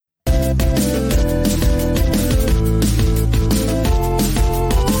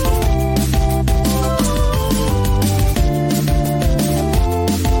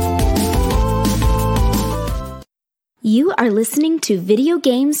are listening to Video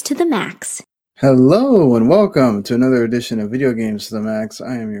Games to the Max. Hello and welcome to another edition of Video Games to the Max.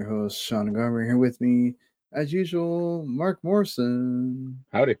 I am your host, Sean Garber. Here with me, as usual, Mark Morrison.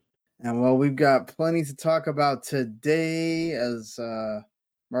 Howdy. And well, we've got plenty to talk about today as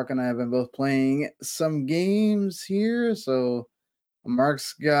Mark and I have been both playing some games here. So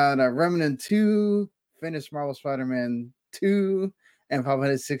Mark's got Remnant 2, finished Marvel Spider-Man 2, and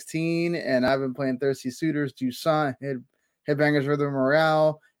 516. And I've been playing Thirsty Suitors, Jusant, Headbangers Rhythm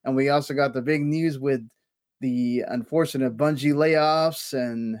Morale. And we also got the big news with the unfortunate Bungie layoffs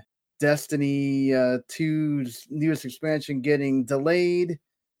and Destiny 2's newest expansion getting delayed,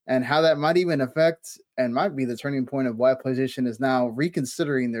 and how that might even affect and might be the turning point of why PlayStation is now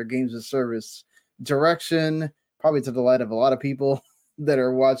reconsidering their games of service direction, probably to the delight of a lot of people that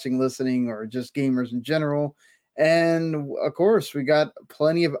are watching, listening, or just gamers in general. And of course, we got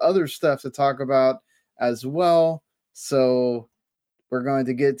plenty of other stuff to talk about as well. So we're going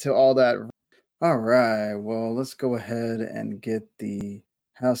to get to all that. All right. Well, let's go ahead and get the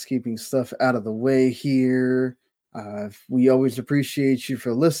housekeeping stuff out of the way here. We always appreciate you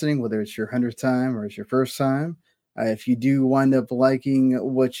for listening, whether it's your 100th time or it's your first time. If you do wind up liking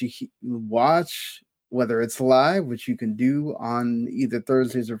what you watch, whether it's live, which you can do on either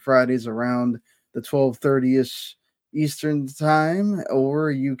Thursdays or Fridays around the 12:30ish Eastern time, or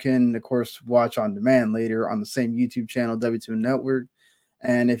you can, of course, watch on demand later on the same YouTube channel, W2 Network.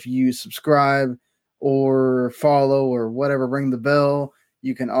 And if you subscribe or follow or whatever, ring the bell,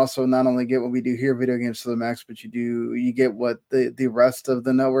 you can also not only get what we do here, Video Games to the Max, but you get what the rest of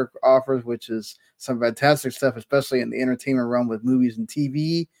the network offers, which is some fantastic stuff, especially in the entertainment realm with movies and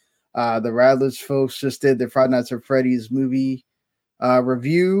TV. The Radlers folks just did the Friday Nights at Freddy's movie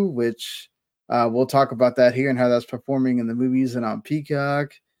review, which we'll talk about that here and how that's performing in the movies and on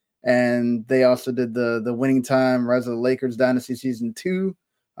Peacock. And they also did the Winning Time Rise of the Lakers Dynasty Season 2,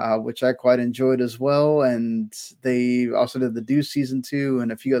 which I quite enjoyed as well. And they also did the Deuce Season 2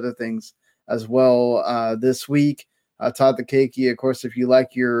 and a few other things as well this week. Todd the Keiki, of course, if you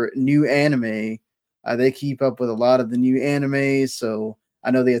like your new anime, they keep up with a lot of the new anime. So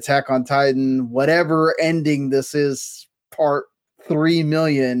I know the Attack on Titan, whatever ending this is, part 3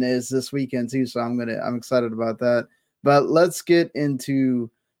 million is this weekend too. So I'm excited about that. But let's get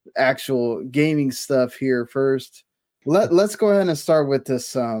into actual gaming stuff here first. Let's go ahead and start with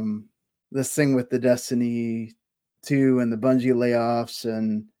this thing with the Destiny 2 and the Bungie layoffs,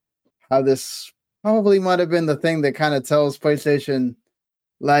 and how this probably might have been the thing that kind of tells PlayStation,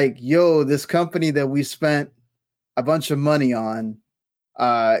 like, yo, this company that we spent a bunch of money on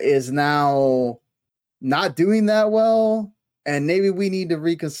is now not doing that well, and maybe we need to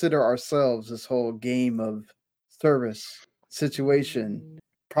reconsider ourselves this whole game of service situation.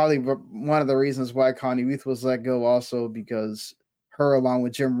 Probably one of the reasons why Connie Weath was let go, also because her, along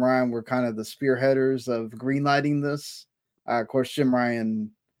with Jim Ryan, were kind of the spearheaders of greenlighting this. Of course, Jim Ryan,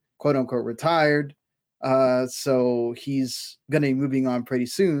 quote unquote, retired. So he's going to be moving on pretty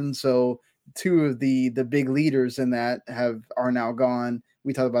soon. So two of the big leaders in that are now gone.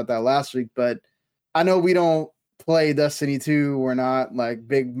 We talked about that last week, but I know we don't play Destiny 2. We're not like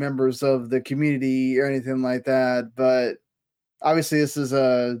big members of the community or anything like that, but obviously this is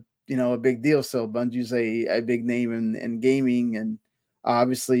a big deal. So Bungie's a big name in gaming, and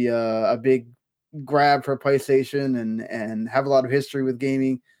obviously a big grab for PlayStation and have a lot of history with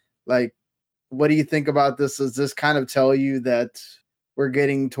gaming. Like, what do you think about this? Does this kind of tell you that we're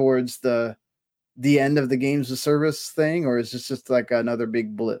getting towards the end of the games of service thing, or is this just like another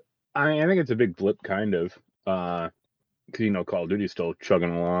big blip? I think it's a big blip, kind of. Because, Call of Duty's still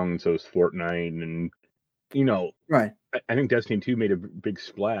chugging along, and so is Fortnite, and, Right. I think Destiny 2 made a big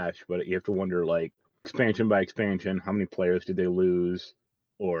splash, but you have to wonder, like, expansion by expansion, how many players did they lose?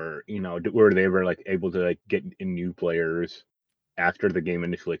 Or, were they ever, like, able to, like, get in new players after the game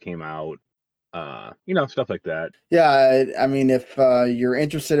initially came out? Stuff like that. Yeah, I mean, if you're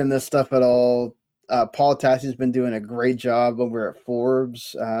interested in this stuff at all, Paul Tassi's been doing a great job over at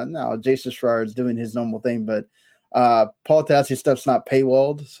Forbes. Now, Jason Schreier's doing his normal thing, but Paul Tassi's stuff's not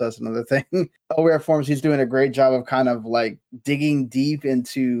paywalled, so that's another thing. Over at Forbes, he's doing a great job of kind of like digging deep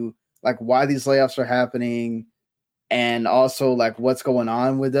into like why these layoffs are happening, and also like what's going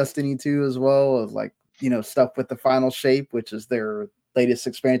on with Destiny 2 as well, of like, stuff with the Final Shape, which is their latest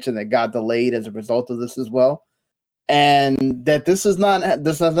expansion that got delayed as a result of this as well. And that this has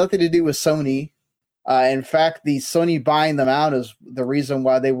nothing to do with Sony. In fact, the Sony buying them out is the reason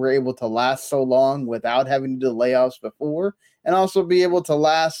why they were able to last so long without having to do layoffs before, and also be able to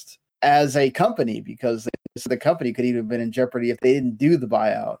last as a company, because the company could even have been in jeopardy if they didn't do the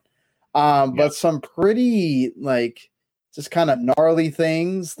buyout. But some pretty like just kind of gnarly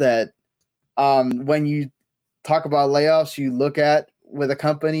things that when you talk about layoffs, you look at with a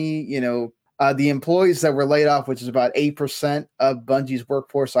company, the employees that were laid off, which is about 8% of Bungie's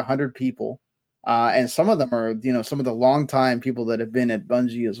workforce, 100 people. And some of them are, some of the longtime people that have been at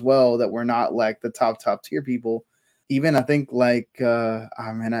Bungie as well, that were not like the top tier people. Even I think like, I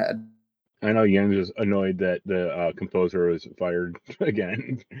know Jens is annoyed that the composer was fired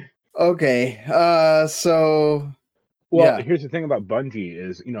again. Okay, so well, yeah, here's the thing about Bungie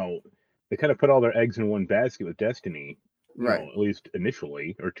is, they kind of put all their eggs in one basket with Destiny, right. at least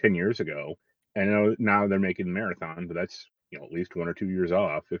initially or 10 years ago. And now they're making Marathon, but that's, at least 1 or 2 years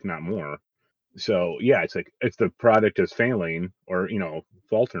off, if not more. So yeah, it's like if the product is failing or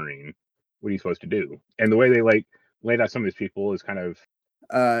faltering, what are you supposed to do? And the way they laid out some of these people is kind of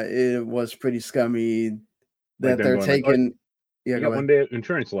it was pretty scummy like that them they're going like, "Oh, taking. Yeah, you go got ahead. 1 day of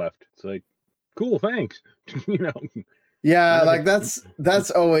insurance left." It's like, cool, thanks. Yeah, like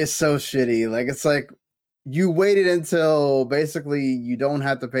that's always so shitty. Like it's like you waited until basically you don't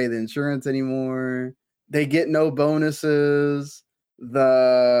have to pay the insurance anymore. They get no bonuses.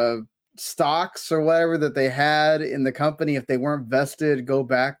 The stocks or whatever that they had in the company, if they weren't vested, go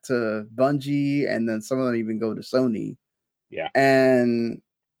back to Bungie, and then some of them even go to Sony. Yeah. And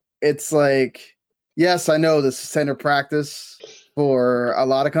it's like, yes, I know this is standard practice for a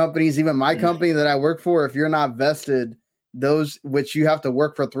lot of companies, even my company that I work for. If you're not vested, those which you have to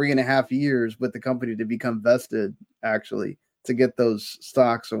work for 3.5 years with the company to become vested, actually, to get those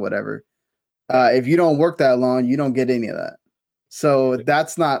stocks or whatever. If you don't work that long, you don't get any of that. So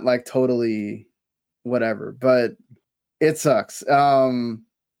that's not like totally whatever, but it sucks.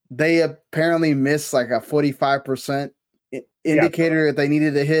 They apparently missed like a 45% indicator that they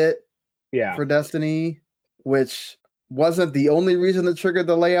needed to hit for Destiny, which wasn't the only reason that triggered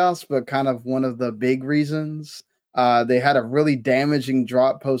the layoffs, but kind of one of the big reasons. They had a really damaging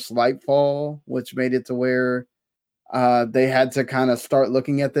drop post Lightfall, which made it to where they had to kind of start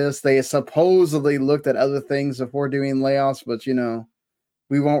looking at this. They supposedly looked at other things before doing layoffs, but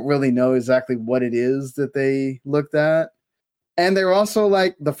we won't really know exactly what it is that they looked at. And they're also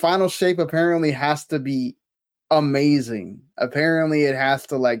like, the final shape apparently has to be amazing. Apparently it has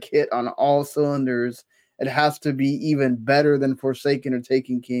to like hit on all cylinders. It has to be even better than Forsaken or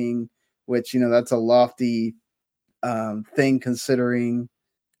Taken King, which that's a lofty thing considering.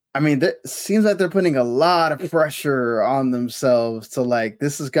 I mean, it seems like they're putting a lot of pressure on themselves to like,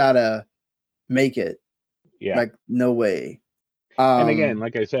 this has got to make it. Yeah. Like, no way. And again,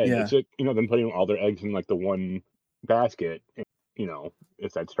 like I said, yeah. it's like, them putting all their eggs in like the one basket. And,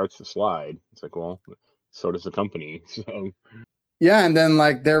 if that starts to slide, it's like, well, so does the company. So yeah, and then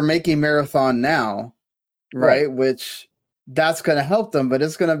like they're making Marathon now, right? Which that's going to help them, but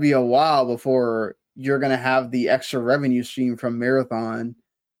it's going to be a while before you're going to have the extra revenue stream from Marathon.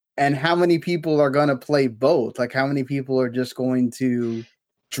 And how many people are going to play both? Like how many people are just going to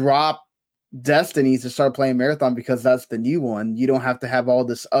drop Destiny to start playing Marathon because that's the new one? You don't have to have all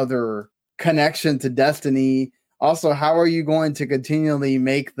this other connection to Destiny. Also, how are you going to continually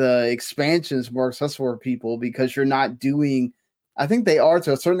make the expansions more accessible for people, because you're not doing, I think they are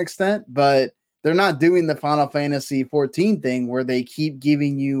to a certain extent, but they're not doing the Final Fantasy 14 thing where they keep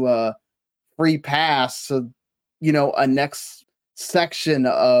giving you a free pass to, a next section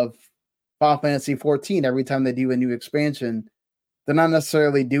of Final Fantasy 14 every time they do a new expansion. They're not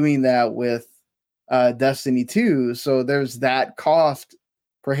necessarily doing that with Destiny 2. So there's that cost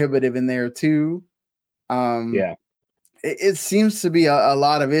prohibitive in there too. It seems to be a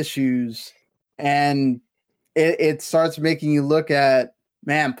lot of issues, and it starts making you look at,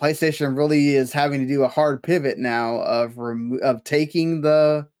 man, PlayStation really is having to do a hard pivot now of taking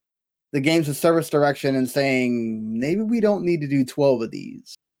the games of service direction and saying, maybe we don't need to do 12 of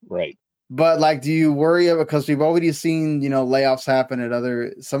these. Right. But like, do you worry because we've already seen, layoffs happen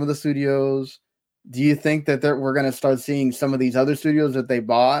at some of the studios? Do you think that we're going to start seeing some of these other studios that they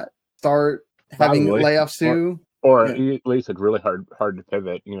bought start having layoffs too? Or at least it's really hard to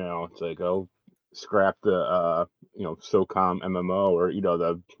pivot. It's like, scrap the SOCOM MMO, or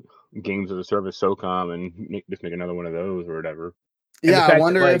the games as a service SOCOM, and just make another one of those or whatever. Yeah, I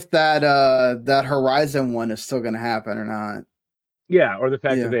wonder if that Horizon one is still going to happen or not. Yeah, or the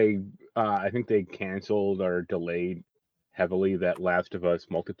fact that they, I think they canceled or delayed heavily that Last of Us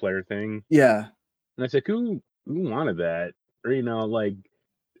multiplayer thing. Yeah, and it's like, who wanted that? Or like,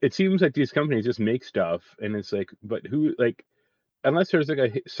 it seems like these companies just make stuff, and it's like, but who, like, unless there's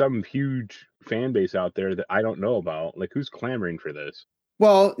like some huge fan base out there that I don't know about, like, who's clamoring for this?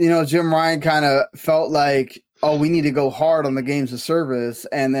 Well, Jim Ryan kind of felt like, oh, we need to go hard on the games of service,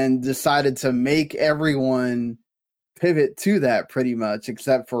 and then decided to make everyone pivot to that pretty much,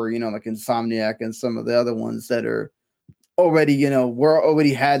 except for, like Insomniac and some of the other ones that are already, we're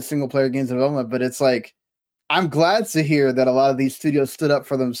already had single player games in development. But it's like, I'm glad to hear that a lot of these studios stood up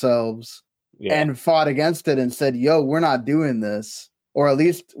for themselves and fought against it and said, yo, we're not doing this, or at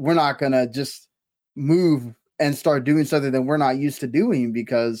least we're not going to just move and start doing something that we're not used to doing,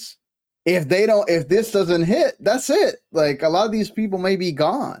 because if this doesn't hit, that's it. Like, a lot of these people may be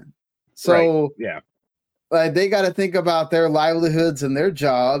gone. So like, they got to think about their livelihoods and their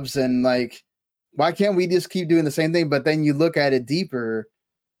jobs, and like, why can't we just keep doing the same thing? But then you look at it deeper,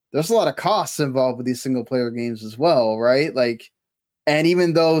 there's a lot of costs involved with these single player games as well, right? Like, and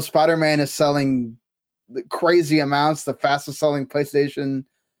even though Spider-Man is selling crazy amounts, the fastest selling PlayStation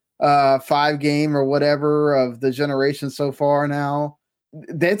 5 game or whatever of the generation so far now,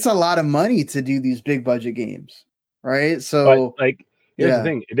 that's a lot of money to do these big budget games, right? So, but like, here's the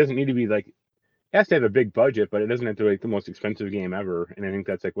thing: it doesn't need to be like, it has to have a big budget, but it doesn't have to be like the most expensive game ever. And I think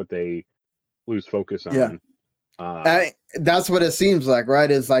that's like what they lose focus on. That's what it seems like,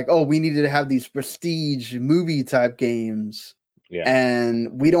 right? It's like, oh, we needed to have these prestige movie type games,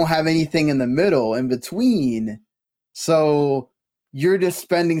 and we don't have anything in the middle, in between. So you're just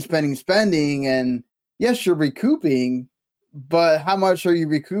spending, and yes, you're recouping, but how much are you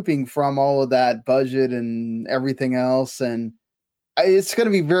recouping from all of that budget and everything else? And it's going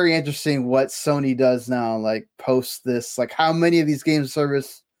to be very interesting what Sony does now, like post this, like how many of these game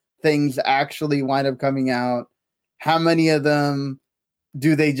service things actually wind up coming out. How many of them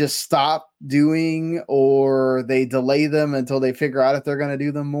do they just stop doing, or they delay them until they figure out if they're going to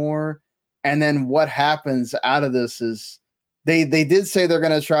do them more? And then what happens out of this is they did say they're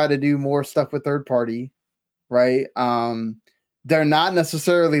going to try to do more stuff with third party, right? They're not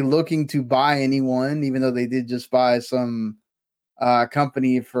necessarily looking to buy anyone, even though they did just buy some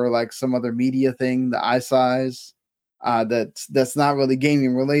company for like some other media thing, the iSize, that's not really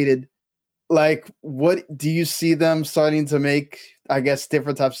gaming related. Like, what do you see them starting to make, I guess,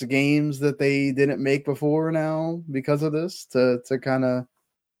 different types of games that they didn't make before now because of this, to kind of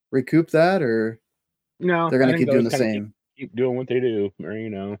recoup that? Or no, they're going to keep doing the same? Keep doing what they do,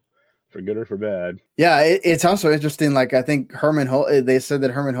 or for good or for bad. Yeah, it's also interesting. Like, I think they said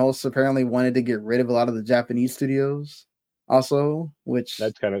that Herman Hulst apparently wanted to get rid of a lot of the Japanese studios also, which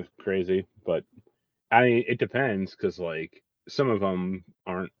that's kind of crazy. But I mean, it depends, because like some of them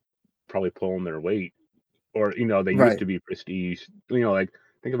aren't probably pulling their weight, or they used to be prestige. Like,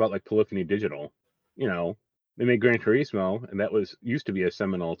 think about like Polyphony Digital. They made Gran Turismo, and that used to be a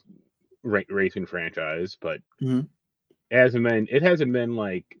seminal racing franchise, but it hasn't been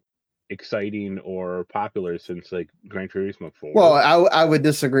like exciting or popular since like Gran Turismo 4. Well, I would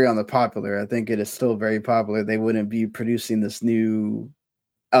disagree on the popular. I think it is still very popular. They wouldn't be producing this new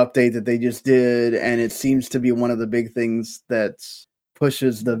update that they just did, and it seems to be one of the big things that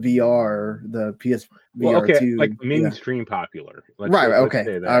pushes the VR, the PS VR 2. Like mainstream popular.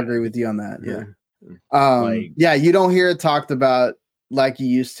 Okay. I agree with you on that. Yeah. You don't hear it talked about like you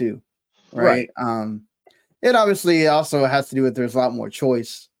used to, right? It obviously also has to do with there's a lot more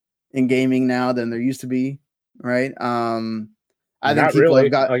choice in gaming now than there used to be, right? I think people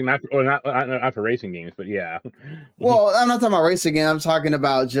have got not for racing games, but yeah. Well, I'm not talking about racing games. I'm talking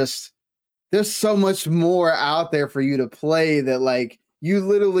about just there's so much more out there for you to play that, like, you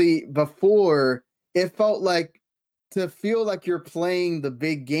literally, before, it felt like, to feel like you're playing the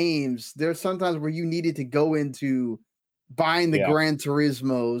big games, there's sometimes where you needed to go into buying the Gran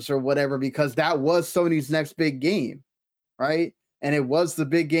Turismos or whatever, because that was Sony's next big game, right? And it was the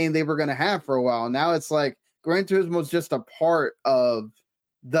big game they were going to have for a while. Now it's like Gran Turismo is just a part of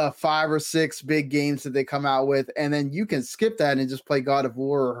the 5 or 6 big games that they come out with, and then you can skip that and just play God of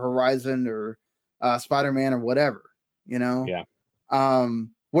War or Horizon or Spider-Man or whatever,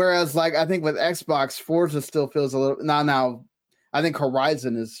 whereas, like, I think with Xbox, Forza still feels a little now I think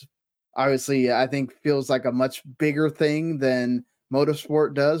Horizon is obviously, I think, feels like a much bigger thing than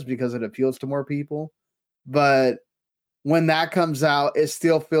Motorsport does because it appeals to more people. But when that comes out, it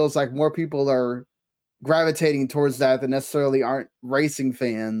still feels like more people are gravitating towards that necessarily aren't racing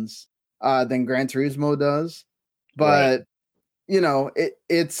fans than Gran Turismo does. But it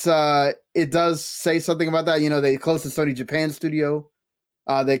does say something about that. They closed the Sony Japan studio.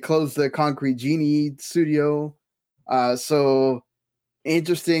 They closed the Concrete Genie studio. So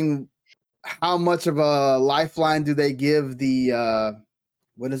interesting, how much of a lifeline do they give the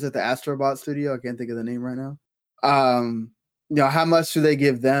what is it, the Astrobot studio? I can't think of the name right now. How much do they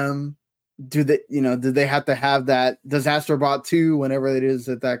give them? Do they have to have that? Does Astrobot 2, whenever it is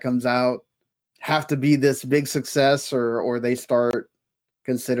that comes out, have to be this big success, or they start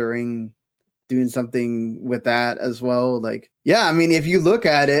considering doing something with that as well. Like, yeah, I mean, if you look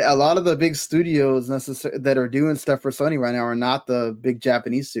at it, a lot of the big studios that are doing stuff for Sony right now are not the big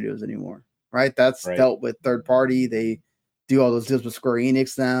Japanese studios anymore, right? That's dealt with third party. They do all those deals with Square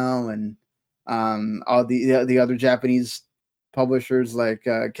Enix now, and all the other Japanese publishers like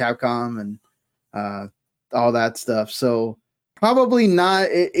Capcom and all that stuff. So probably not.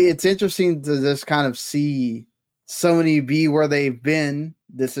 It's interesting to just kind of see Sony be where they've been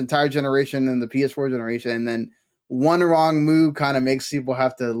this entire generation and the PS4 generation, and then one wrong move kind of makes people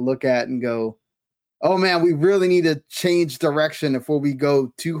have to look at and go, oh man, we really need to change direction before we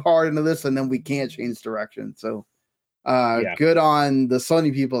go too hard into this, and then we can't change direction. So good on the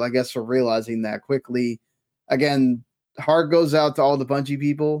Sony people, I guess, for realizing that quickly. Again, heart goes out to all the Bungie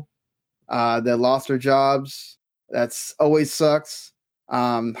people that lost their jobs. That's always sucks.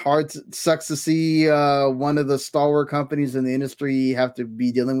 Sucks to see one of the stalwart companies in the industry have to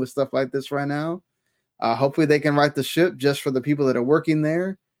be dealing with stuff like this right now. Hopefully they can right the ship just for the people that are working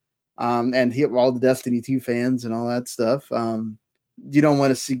there, and hit all the Destiny 2 fans and all that stuff. You don't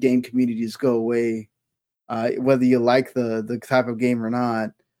want to see game communities go away, whether you like the type of game or not.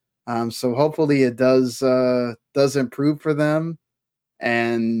 So hopefully it does improve for them.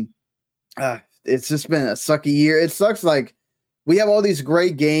 And it's just been a sucky year. It sucks. Like, we have all these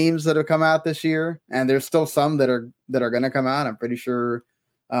great games that have come out this year, and there's still some that are going to come out. I'm pretty sure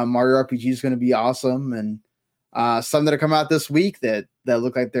Mario RPG is going to be awesome, and some that have come out this week that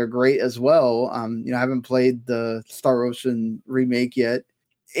look like they're great as well. I haven't played the Star Ocean remake yet.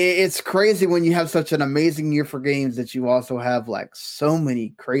 It's crazy when you have such an amazing year for games that you also have like so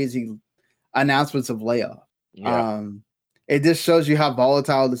many crazy announcements of layoff. Yeah. It just shows you how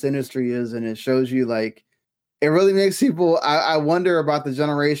volatile this industry is, and it shows you like it really makes people. I wonder about the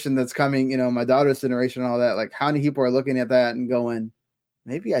generation that's coming. My daughter's generation and all that. Like, how many people are looking at that and going,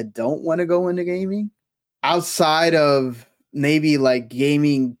 maybe I don't want to go into gaming outside of maybe like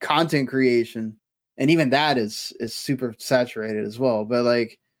gaming content creation, and even that is super saturated as well. But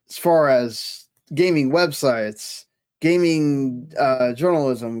like, as far as gaming websites, gaming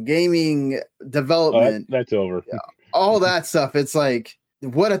journalism, gaming development, that's over. all that stuff, it's like,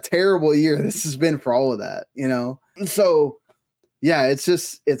 what a terrible year this has been for all of that, So yeah, it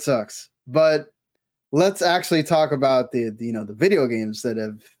sucks. But let's actually talk about the video games that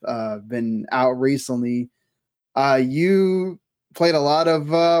have been out recently. You played a lot of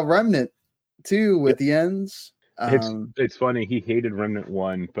Remnant 2 with the ends. It's funny. He hated Remnant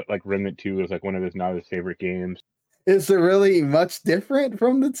 1, but like Remnant 2 is like one of his favorite games. Is it really much different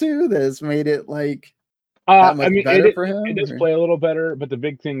from the 2 that has made it like that much better for him? It does play a little better, but the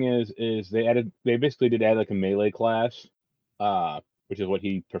big thing is they basically did add like a melee class, which is what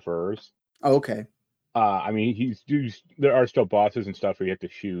he prefers. Oh, okay. I mean, there are still bosses and stuff where you have to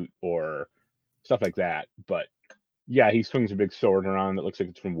shoot or stuff like that, but yeah, he swings a big sword around that looks like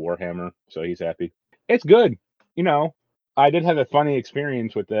it's from Warhammer, so he's happy. It's good. I did have a funny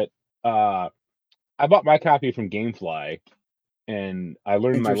experience with it. I bought my copy from GameFly, and I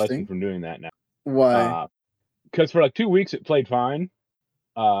learned my lesson from doing that now. Why? Because for like 2 weeks it played fine,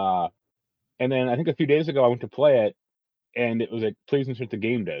 and then I think a few days ago I went to play it, and it was like, please insert the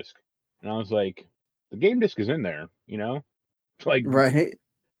game disc, and I was like, the game disc is in there, like right.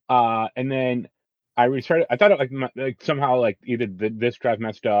 And then I restarted. I thought it like somehow like either this drive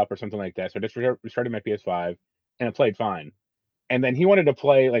messed up or something like that. So I just restarted my PS5, and it played fine. And then he wanted to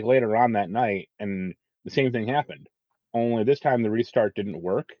play like later on that night, and the same thing happened. Only this time the restart didn't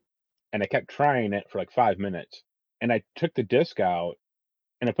work, and I kept trying it for like 5 minutes. And I took the disc out,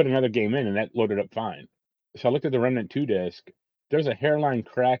 and I put another game in, and that loaded up fine. So I looked at the Remnant 2 disc. There's a hairline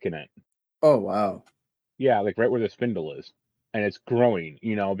crack in it. Oh wow. Yeah, like right where the spindle is, and it's growing.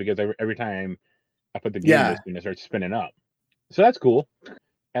 Because every time I put the game disc in, it starts spinning up. So that's cool,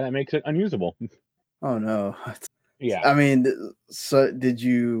 and that makes it unusable. Oh no. Yeah. I mean, so did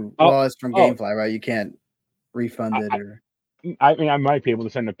you? Well, it's from GameFly, right? You can't refund it, or. I mean, I might be able to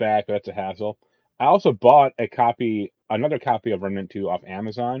send it back, but that's a hassle. I also bought another copy of Remnant 2 off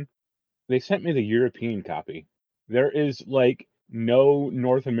Amazon. They sent me the European copy. There is like no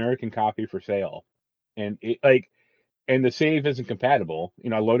North American copy for sale, and and the save isn't compatible.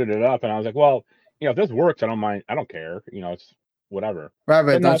 I loaded it up, and I was like, well, if this works, I don't mind. I don't care. It's whatever. Right,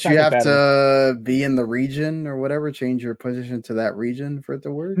 but don't you have to be in the region or whatever, change your position to that region for it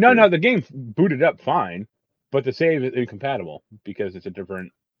to work? No, the game booted up fine, but the save is incompatible because it's a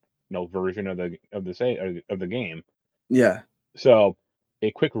different, version of the game. Yeah. So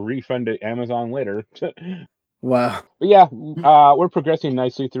a quick refund to Amazon later. Wow. But yeah, we're progressing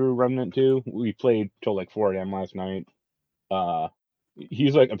nicely through Remnant 2. We played till like 4 a.m. last night.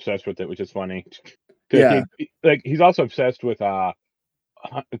 He's like obsessed with it, which is funny. Yeah. He's also obsessed with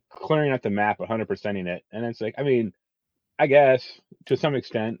clearing out the map, 100%ing it, and it's like, I mean, I guess to some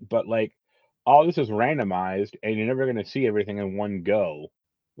extent, but like all this is randomized, and you're never gonna see everything in one go.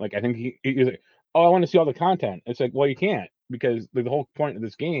 Like I think he's like, oh, I want to see all the content. It's like, well, you can't because the whole point of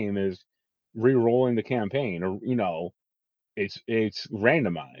this game is re-rolling the campaign, or it's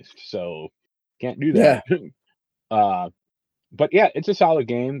randomized, so can't do Yeah. that. uh, but yeah, it's a solid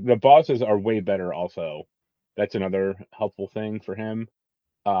game. The bosses are way better, also. That's another helpful thing for him.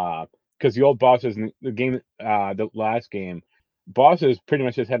 Because the old bosses in the game, the last game, bosses pretty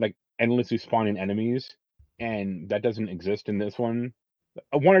much just had like endlessly spawning enemies, and that doesn't exist in this one.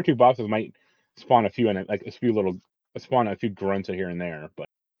 One or two bosses might spawn a few, and like spawn a few grunts here and there, but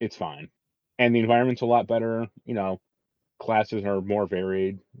it's fine. And the environment's a lot better. Classes are more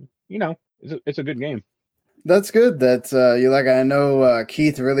varied. It's a good game. That's good. That's you like. I know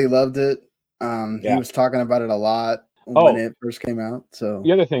Keith really loved it. He Yeah. was talking about it a lot when Oh, it first came out. So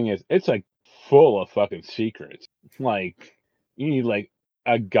the other thing is, it's like full of fucking secrets. Like you need like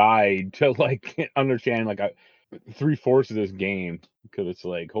a guide to like understand like 3/4 of this game, because it's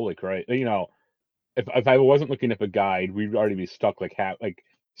like, holy Christ, if I wasn't looking up a guide, we'd already be stuck like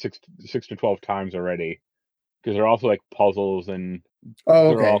six to 12 times already, because they're also like puzzles, and oh,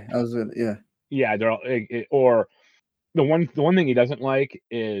 they're all okay. Yeah. yeah, they're all or the one thing he doesn't like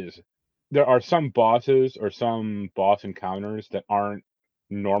is there are some bosses or some boss encounters that aren't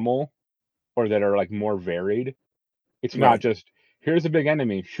normal, or that are like more varied. It's not Right. just, here's a big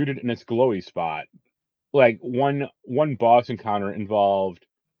enemy, shoot it in its glowy spot. Like one boss encounter involved,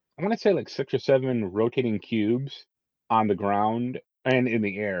 I want to say like 6 or 7 rotating cubes on the ground and in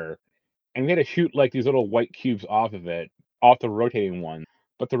the air, and we had to shoot like these little white cubes off of it, off the rotating one.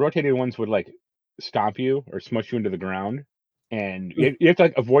 But the rotating ones would like stomp you or smush you into the ground, and you have to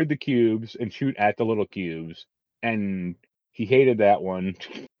like avoid the cubes and shoot at the little cubes. And he hated that one.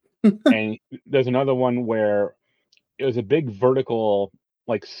 And there's another one where it was a big vertical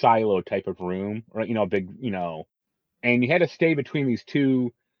like silo type of room, or big, and you had to stay between these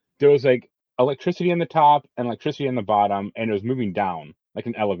two. There was like electricity on the top and electricity on the bottom, and it was moving down like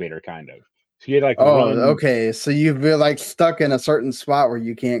an elevator kind of. So you had to like Oh, run. okay. So you've been like stuck in a certain spot where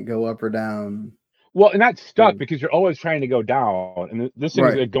you can't go up or down. Well, and not stuck, So, because you're always trying to go down, and this thing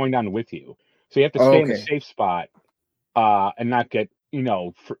is right. like going down with you. So you have to Oh, stay in the okay. safe spot, and not get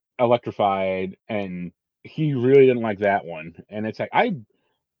electrified. And he really didn't like that one. And it's like,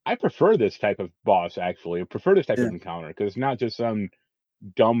 I prefer this type of boss, actually. I prefer this type Yeah. of encounter, because it's not just some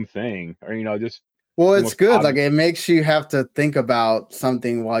dumb thing, or just Well, the it's most good. Like obvious. it makes you have to think about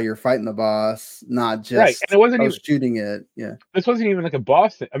something while you're fighting the boss, not Right, and just shooting it. Yeah. this wasn't even like a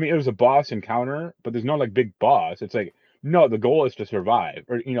boss thing. I mean, it was a boss encounter, but there's no like big boss. It's like, no, the goal is to survive,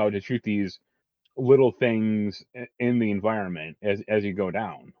 or to shoot these little things in the environment as you go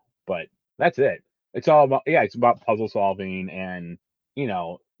down. But that's it. It's all about, yeah, it's about puzzle solving, and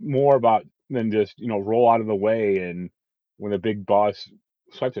more about than just roll out of the way, and when the big boss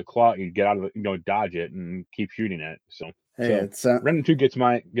swipes a claw, you get out of dodge it and keep shooting it. Hey, So it's Remnant 2 gets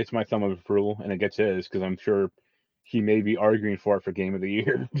my thumb of approval, and it gets his, because I'm sure he may be arguing for it for game of the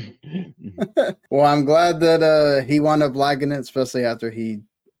year. well, I'm glad that he wound up liking it, especially after he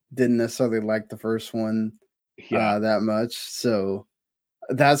didn't necessarily like the first one Yeah. that much. So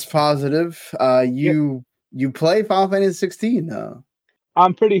that's positive. Yep. You play Final Fantasy 16 though.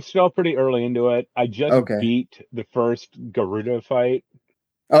 I'm still pretty early into it. I just Okay. beat the first Garuda fight.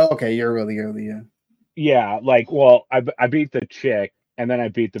 Oh, okay, you're really early, yeah. Yeah, like, well, I beat the chick, and then I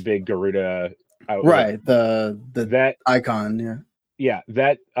beat the big Garuda. Right, the That icon, yeah. Yeah,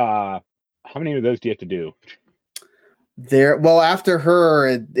 that how many of those do you have to do? Well, after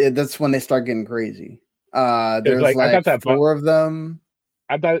her, that's when they start getting crazy. There's I like thought that 4 of them.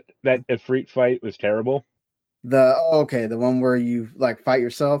 I thought that Ifrit fight was terrible. Okay, the one where you like fight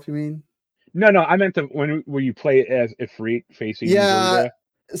yourself, you mean? No, I meant the one where you play as Ifrit facing Yeah. Garuda.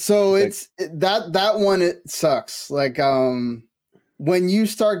 So It's that one, it sucks. Like when you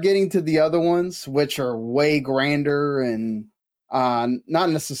start getting to the other ones, which are way grander and not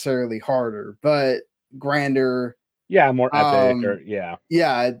necessarily harder, but grander. yeah, more epic, or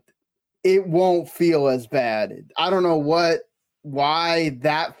Yeah, it won't feel as bad. I don't know why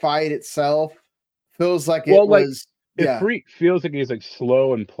that fight itself feels like it was. Ifrit feels like he's like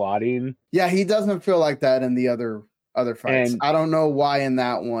slow and plodding. Yeah, he doesn't feel like that in the other fights. And I don't know why in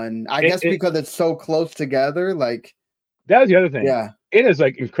that one. I guess because it's so close together. Like that was the other thing. Yeah, it is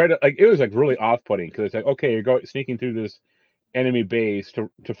like incredible. Like it was like really off-putting, because it's like, okay, you're sneaking through this enemy base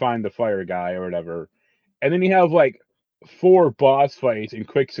to find the fire guy or whatever, and then you have like 4 boss fights in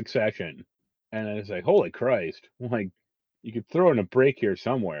quick succession, and it's like, holy Christ! Like, you could throw in a break here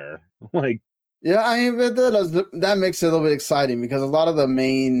somewhere. Like, Yeah, I mean, that makes it a little bit exciting because a lot of the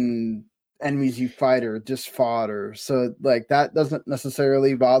main enemies you fight are just fodder. So like that doesn't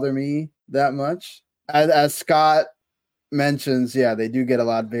necessarily bother me that much. As Scott mentions, yeah, they do get a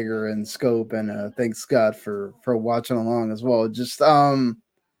lot bigger in scope, and thanks Scott for watching along as well. Just so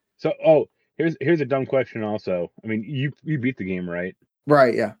here's a dumb question. Also, I mean, you beat the game, right?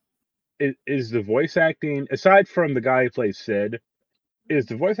 right, yeah. Is the voice acting, aside from the guy who plays Sid, is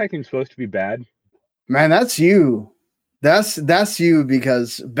the voice acting supposed to be bad? Man, that's you. That's you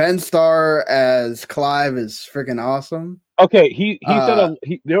because Ben Starr as Clive is freaking awesome. Okay, he said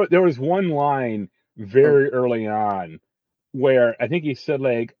there was one line very early on where I think he said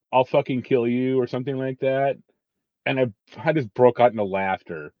like, "I'll fucking kill you" or something like that, and I just broke out into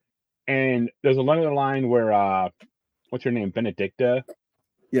laughter. And there's another line where what's her name, Benedicta,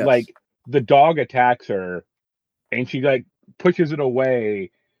 yes. like the dog attacks her, and she like pushes it away,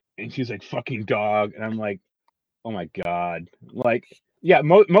 and she's like, "Fucking dog," and I'm like, "Oh my god!" Like, yeah,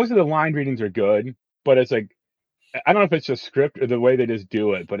 most of the line readings are good, but it's like, I don't know if it's just script or the way they just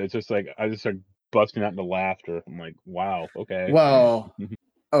do it, but it's just like I just start busting out into laughter. I'm like, wow, okay. Well,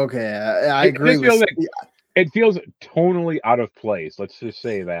 okay, I agree It with. feels like it feels tonally out of place. Let's just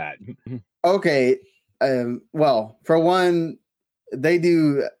say that. Okay, well, for one, they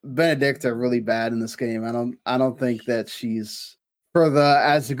do Benedicta really bad in this game. I don't think that she's for the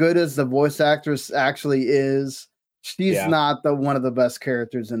as good as the voice actress actually is. She's Yeah. not the one of the best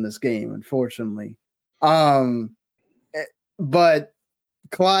characters in this game, unfortunately. But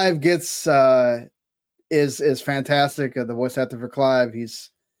Clive gets is fantastic. The voice actor for Clive, he's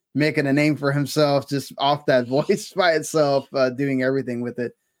making a name for himself just off that voice by itself, doing everything with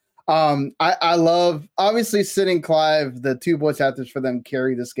it. I love obviously Sid and Clive, the two voice actors for them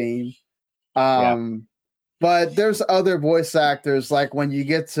carry this game. But there's other voice actors like when you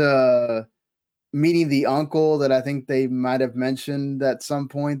get to meeting the uncle that I think they might have mentioned at some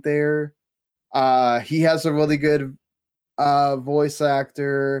point there. He has a really good voice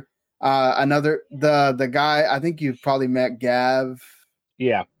actor. The guy, I think you've probably met Gav.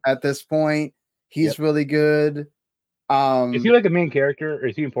 Yeah. At this point, he's really good. Is he like a main character, or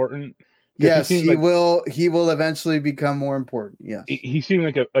is he important? Yes, he will eventually become more important. Yes. He seemed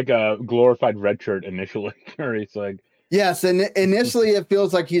like a glorified red shirt initially, or it's like, yes, and initially it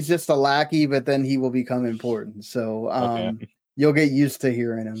feels like he's just a lackey, but then he will become important. So you'll get used to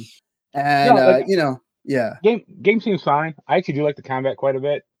hearing him. And yeah. Game seems fine. I actually do like the combat quite a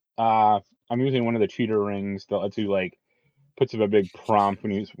bit. I'm using one of the cheater rings that lets you like puts up a big prompt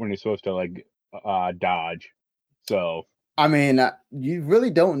when you're supposed to like dodge. So I mean, you really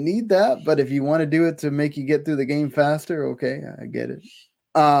don't need that, but if you want to do it to make you get through the game faster, okay, I get it.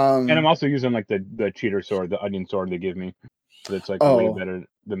 And I'm also using like the cheater sword, the onion sword they give me. That's like way better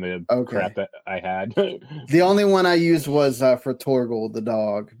than the crap that I had. The only one I used was for Torgal the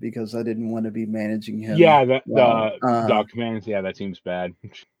dog because I didn't want to be managing him. Yeah, the dog commands. Yeah, that seems bad.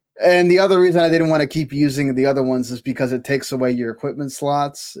 And the other reason I didn't want to keep using the other ones is because it takes away your equipment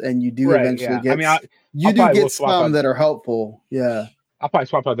slots, and you do eventually get. I mean, get some that are helpful. Yeah, I'll probably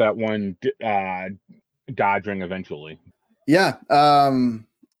swap out that one dodge ring eventually. Yeah, I mean,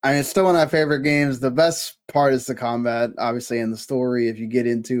 it's still one of my favorite games. The best part is the combat, obviously, and the story. If you get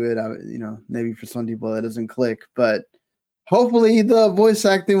into it, maybe for some people that doesn't click, but hopefully the voice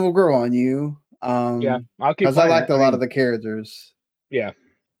acting will grow on you. Yeah, I'll keep because I liked a lot of the characters. Yeah.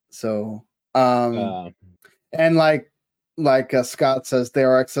 So, and like Scott says, there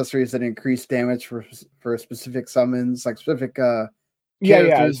are accessories that increase damage for specific summons, like specific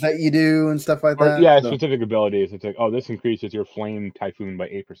characters that you do and stuff like that. Yeah, specific abilities. It's like, oh, this increases your flame typhoon by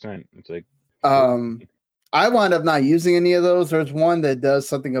 8%. It's like, I wound up not using any of those. There's one that does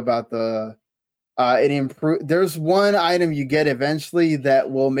something about the it improve. There's one item you get eventually that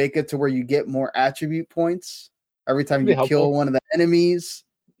will make it to where you get more attribute points every time you kill one of the enemies.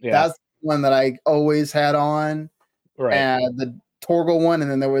 Yeah. That's one that I always had on. Right. And the Torgal one,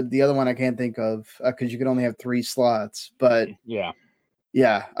 and then there was the other one I can't think of because you could only have 3 slots. But yeah.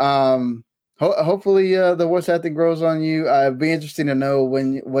 Hopefully the voice acting grows on you. It'd be interesting to know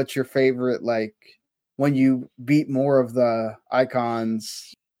what's your favorite, like when you beat more of the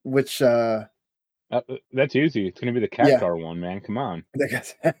icons, which that's easy. It's gonna be the Cactar one, man. Come on.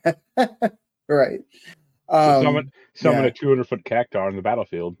 Right. Summon a 200-foot Cactar on the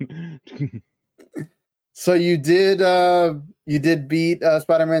battlefield. So you did beat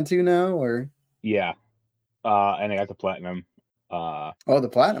Spider-Man 2 now, or? Yeah. And I got the platinum. The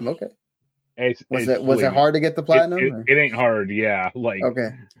platinum, okay. Was it hard to get the platinum? It ain't hard, yeah. Like, okay,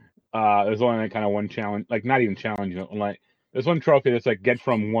 there's only kind of one challenge, like not even challenge. Like, there's one trophy that's like get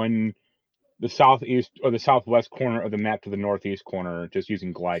from the southeast or the southwest corner of the map to the northeast corner just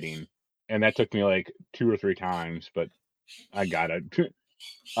using gliding, and that took me like 2 or 3 times, but I got it.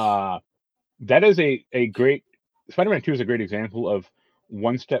 That is a great Spider-Man 2 is a great example of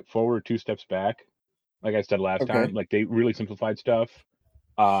 1 step forward, 2 steps back. Like I said last time, like they really simplified stuff.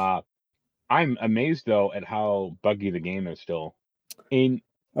 I'm amazed though at how buggy the game is still. In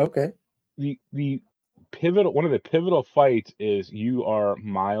the one of the pivotal fights is you are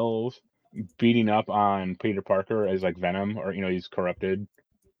Miles beating up on Peter Parker as like Venom, or he's corrupted.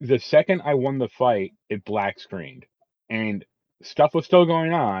 The second I won the fight, it black screened, and stuff was still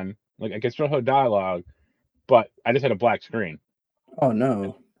going on. Like I could still have dialogue, but I just had a black screen. Oh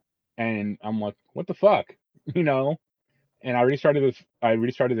no! And I'm like, what the fuck, And I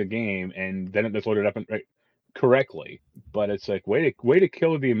restarted the game, and then it just loaded up correctly. But it's like way to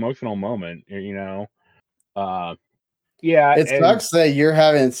kill the emotional moment, Yeah, it sucks that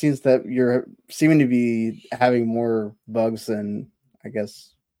it seems that you're seeming to be having more bugs than I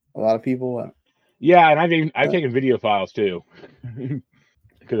guess a lot of people. Yeah, and I've taken video files too,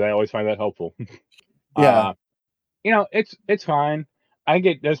 because I always find that helpful. Yeah, it's fine. I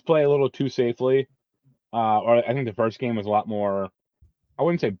get this play a little too safely. Or I think the first game was a lot more, I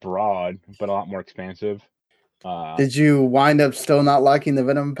wouldn't say broad, but a lot more expansive. Did you wind up still not liking the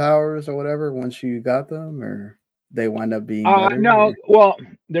Venom powers or whatever once you got them, or they wind up being better? No, or? well,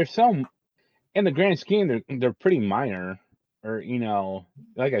 they're so, in the grand scheme, they're pretty minor, or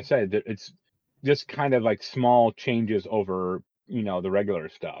like I said, it's just kind of like small changes over the regular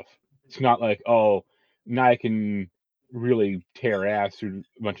stuff. It's not like, oh, now I can really tear ass through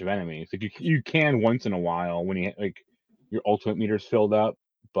a bunch of enemies. Like you can once in a while when you like your ultimate meter's filled up,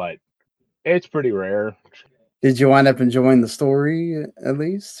 but it's pretty rare. Did you wind up enjoying the story at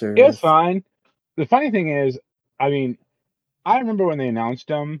least? Or? It was fine. The funny thing is, I mean, I remember when they announced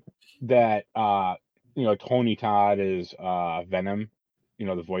them that Tony Todd is Venom,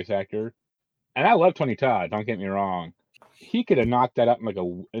 the voice actor. And I love Tony Todd, don't get me wrong. He could have knocked that up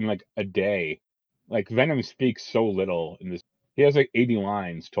in like a day. Like Venom speaks so little in this. He has like 80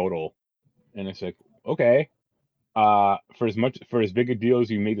 lines total. And it's like, okay. For as big a deal as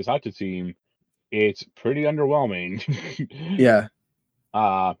you made this out to seem, it's pretty underwhelming. Yeah.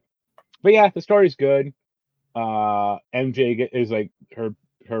 But yeah, the story's good. MJ is like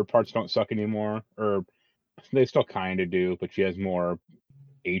her parts don't suck anymore, or they still kind of do, but she has more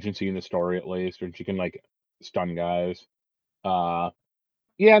agency in the story at least, and she can like stun guys.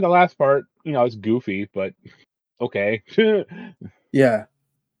 Yeah, the last part, is goofy, but okay. Yeah.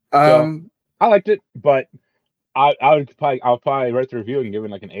 So I liked it, but I'll probably write the review and give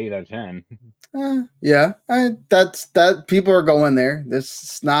it like an 8 out of 10. Yeah, that people are going there. This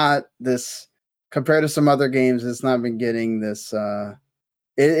is not this compared to some other games. It's not been getting this. It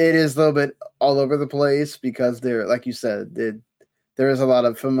is a little bit all over the place because there, like you said, there is a lot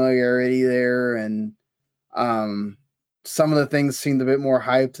of familiarity there, and some of the things seemed a bit more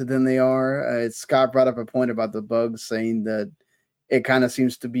hyped than they are. Scott brought up a point about the bugs, saying that it kind of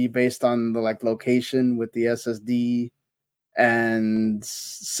seems to be based on the like location with the SSD, and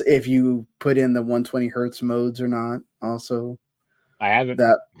if you put in the 120 hertz modes or not. Also, I haven't.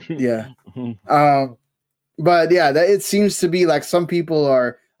 That yeah. But yeah, it seems to be like some people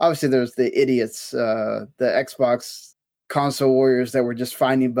are obviously there's the idiots, the Xbox console warriors that were just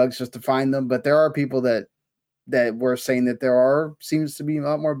finding bugs just to find them. But there are people that were saying that seems to be a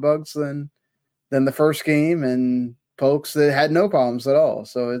lot more bugs than the first game, and folks that had no problems at all.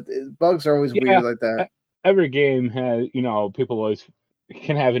 So bugs are always weird like that. Every game has, people always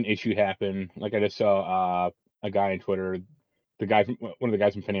can have an issue happen. Like I just saw a guy on Twitter, one of the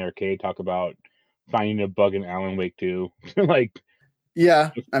guys from Penny Arcade talk about finding a bug in Alan Wake 2. Like,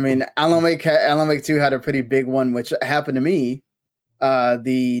 yeah, I mean, Alan Wake 2 had a pretty big one, which happened to me.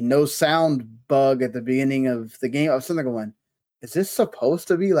 The no sound bug at the beginning of the game. I was sitting there going, is this supposed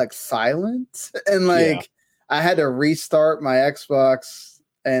to be like silent? And like, I had to restart my Xbox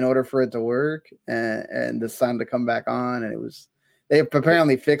in order for it to work and the sound to come back on. And they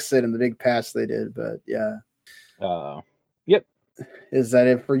apparently fixed it in the big patch they did, but yeah. Yep. Is that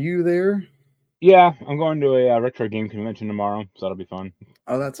it for you there? Yeah, I'm going to a retro game convention tomorrow, so that'll be fun.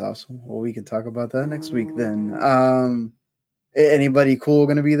 Oh, that's awesome. Well, we can talk about that next week then. Anybody cool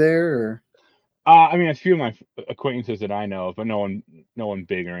going to be there? Or? I mean, a few of my acquaintances that I know of, but no one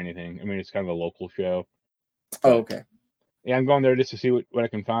big or anything. I mean, it's kind of a local show. But, okay. Yeah, I'm going there just to see what I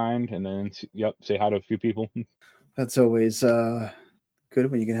can find, and then say hi to a few people. That's always good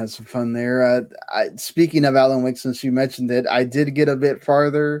when you can have some fun there. Speaking of Alan Wake, since you mentioned it, I did get a bit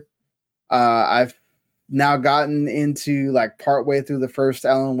farther. I've now gotten into like partway through the first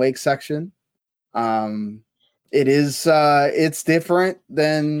Alan Wake section. It's different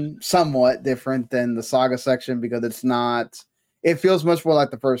than somewhat different than the Saga section because it feels much more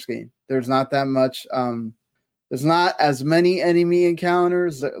like the first game. There's not that much, there's not as many enemy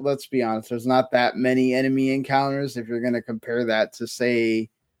encounters. Let's be honest. There's not that many enemy encounters. If you're going to compare that to say,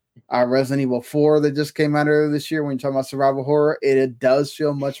 Resident Evil 4 that just came out earlier this year, when you're talking about survival horror, it does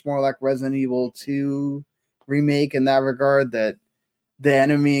feel much more like Resident Evil 2 remake in that regard, that the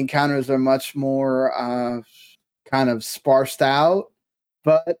enemy encounters are much more kind of sparsed out,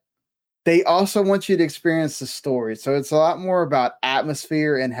 but they also want you to experience the story. So it's a lot more about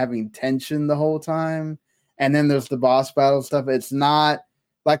atmosphere and having tension the whole time. And then there's the boss battle stuff. It's not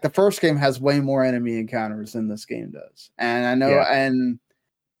like the first game has way more enemy encounters than this game does. And I know, and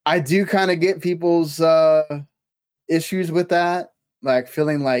I do kind of get people's issues with that, like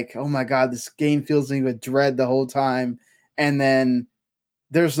feeling like, oh my God, this game fills me with dread the whole time. And then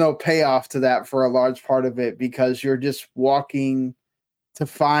there's no payoff to that for a large part of it because you're just walking to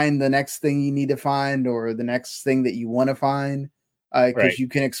find the next thing you need to find or the next thing that you want to find, because you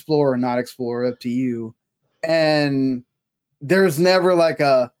can explore or not explore, up to you. And there's never like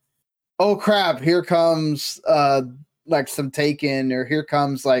oh crap, here comes like some Taken, or here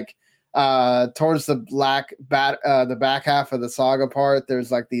comes like towards the back half of the Saga part,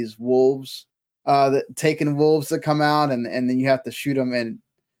 there's like these wolves, Taken wolves that come out, and then you have to shoot them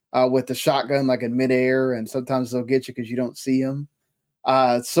with the shotgun like in midair, and sometimes they'll get you because you don't see them.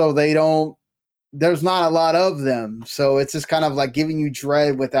 So there's not a lot of them. So it's just kind of like giving you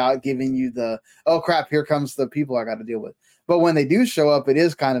dread without giving you the, oh crap, here comes the people I got to deal with. But when they do show up, it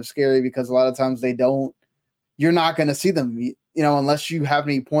is kind of scary because a lot of times you're not going to see them, unless you have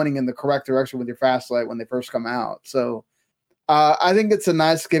me pointing in the correct direction with your flashlight when they first come out. So I think it's a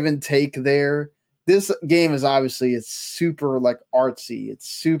nice give and take there. This game is obviously, it's super like artsy. It's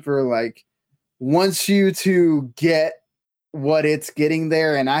super like wants you to get what it's getting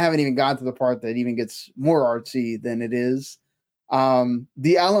there. And I haven't even gotten to the part that even gets more artsy than it is.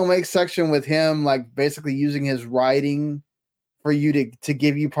 The Alan Wake section with him, like basically using his writing for you to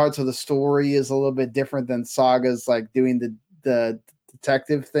give you parts of the story, is a little bit different than Saga's like doing the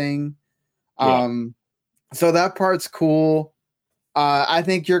detective thing. So that part's cool. I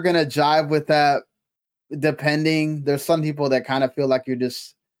think you're going to jive with that. Depending, there's some people that kind of feel like you're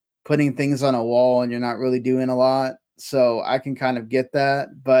just putting things on a wall and you're not really doing a lot. So I can kind of get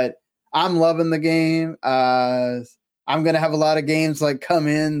that, but I'm loving the game. I'm going to have a lot of games like come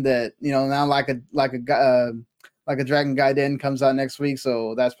in that, now like a Dragon Gaiden comes out next week.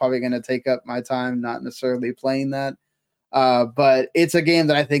 So that's probably going to take up my time, not necessarily playing that. But it's a game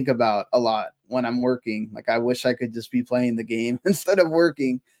that I think about a lot when I'm working. Like I wish I could just be playing the game instead of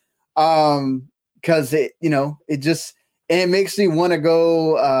working. Cause it makes me want to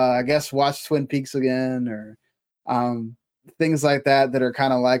go, I guess, watch Twin Peaks again, or things like that are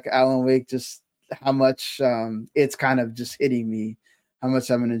kind of like Alan Wake, just how much it's kind of just hitting me, how much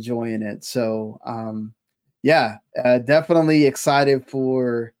I'm enjoying it. So definitely excited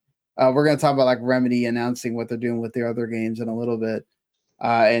for we're going to talk about like Remedy announcing what they're doing with their other games in a little bit,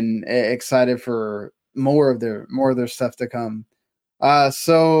 and excited for more of their stuff to come.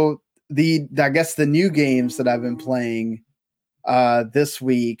 So I guess the new games that I've been playing this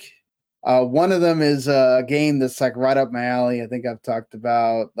week, one of them is a game that's like right up my alley. I think I've talked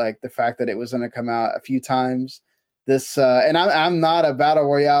about like the fact that it was going to come out a few times. And I'm not a battle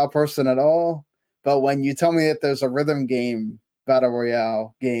royale person at all, but when you tell me that there's a rhythm game battle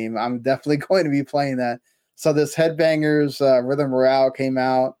royale game, I'm definitely going to be playing that. So this Headbangers Rhythm Royale came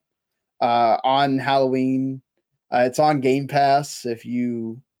out on Halloween. It's on Game Pass if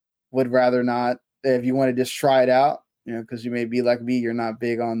you would rather not, if you want to just try it out, because you may be like me, you're not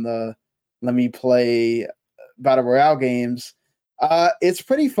big on the let me play battle royale games. It's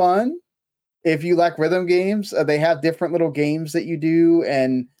pretty fun if you like rhythm games. They have different little games that you do,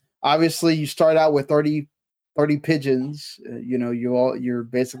 and obviously you start out with 30 pigeons. You're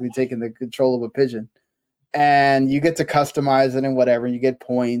basically taking the control of a pigeon, and you get to customize it and whatever. You get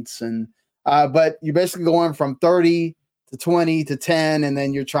points, and but you're basically going from 30 to 20 to 10, and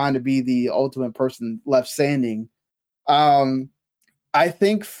then you're trying to be the ultimate person left standing. I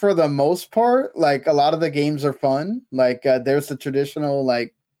think for the most part, like a lot of the games are fun. Like there's the traditional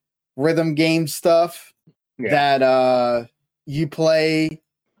like rhythm game stuff that you play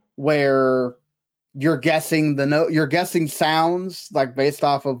where you're guessing the note, you're guessing sounds like based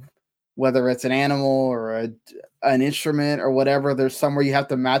off of whether it's an animal or an instrument or whatever. There's somewhere you have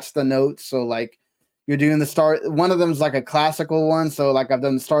to match the notes. So like you're doing the star. One of them is like a classical one. So like I've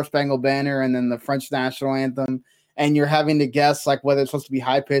done the Star Spangled Banner and then the French national anthem. And you're having to guess like whether it's supposed to be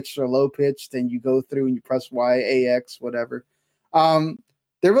high pitched or low pitched. And you go through and you press Y, A, X, whatever.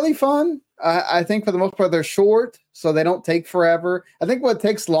 They're really fun. I think for the most part they're short, so they don't take forever. I think what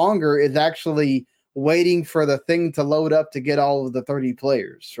takes longer is actually waiting for the thing to load up to get all of the 30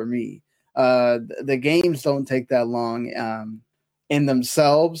 players for me. The games don't take that long in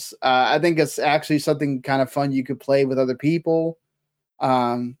themselves. I think it's actually something kind of fun you could play with other people,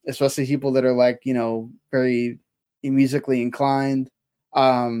 especially people that are like, very musically inclined.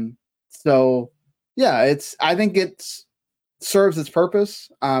 So yeah, I think it's serves its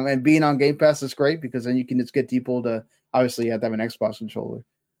purpose. And being on Game Pass is great because then you can just get people to, obviously you have to have an Xbox controller.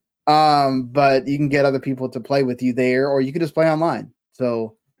 But you can get other people to play with you there, or you can just play online.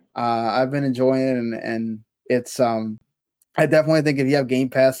 So I've been enjoying it, and it's I definitely think if you have Game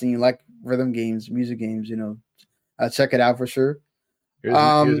Pass and you like rhythm games, music games, check it out for sure. Here's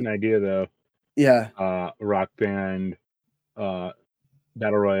an idea though. Yeah. Rock Band Battle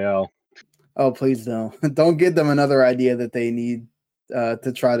Royale. Oh, please don't. Don't give them another idea that they need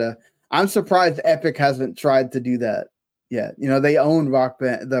to try to. I'm surprised Epic hasn't tried to do that yet. They own the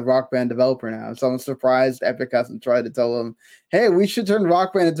Rock Band developer now. So I'm surprised Epic hasn't tried to tell them, hey, we should turn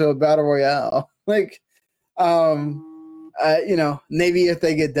Rock Band into a battle royale. Like, maybe if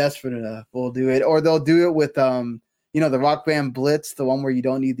they get desperate enough, we'll do it. Or they'll do it with, the Rock Band Blitz, the one where you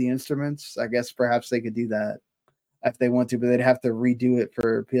don't need the instruments. I guess perhaps they could do that if they want to, but they'd have to redo it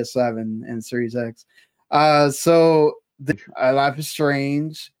for PS5 and Series X. So Life is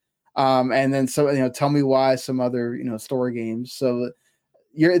Strange. And then Tell Me Why, some other story games. So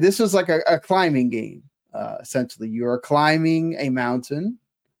this is like a climbing game. Essentially, you are climbing a mountain.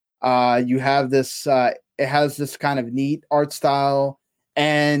 You have this. It has this kind of neat art style,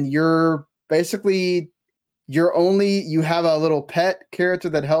 and you're basically you have a little pet character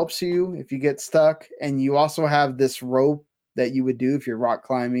that helps you if you get stuck, and you also have this rope that you would do if you're rock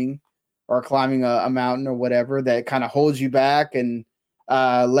climbing or climbing a mountain or whatever that kind of holds you back and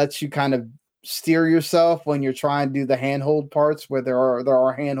lets you kind of steer yourself when you're trying to do the handhold parts where there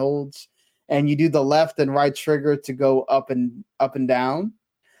are handholds, and you do the left and right trigger to go up and down.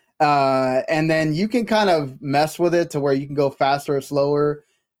 And then you can kind of mess with it to where you can go faster or slower.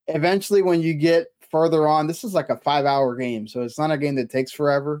 Eventually, when you get further on, this is like a 5-hour game, so it's not a game that takes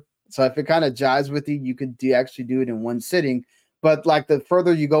forever. So if it kind of jives with you, you could actually do it in one sitting. But like the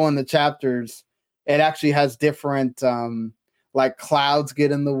further you go in the chapters, it actually has different like clouds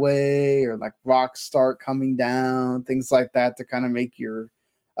get in the way, or like rocks start coming down, things like that, to kind of make your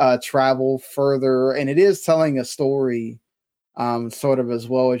travel further. And it is telling a story sort of as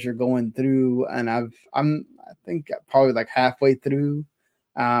well as you're going through. And I think probably like halfway through.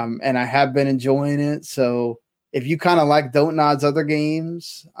 And I have been enjoying it. So if you kind of like Dontnod's other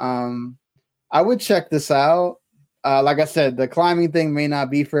games, I would check this out. Like I said, the climbing thing may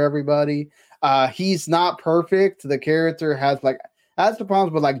not be for everybody. He's not perfect. The character has the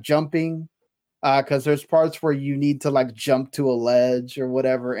problems with like jumping, because there's parts where you need to like jump to a ledge or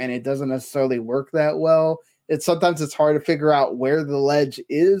whatever, and it doesn't necessarily work that well. Sometimes it's hard to figure out where the ledge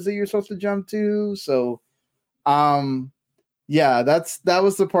is that you're supposed to jump to. So, yeah, that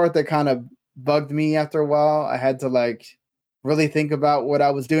was the part that kind of bugged me after a while. I had to like really think about what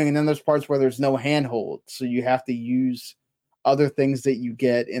I was doing. And then there's parts where there's no handhold. So you have to use other things that you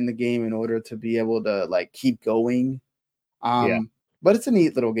get in the game in order to be able to like keep going. But it's a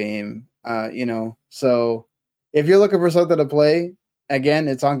neat little game, So if you're looking for something to play, again,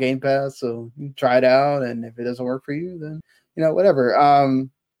 it's on Game Pass, so you try it out. And if it doesn't work for you, then whatever.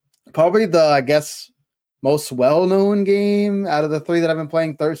 Probably the, I guess, most well-known game out of the three that I've been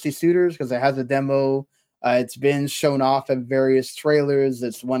playing, Thirsty Suitors, because it has a demo. It's been shown off in various trailers.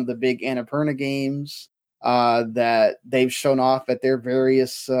 It's one of the big Annapurna games that they've shown off at their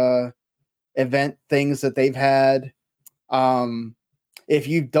various event things that they've had. If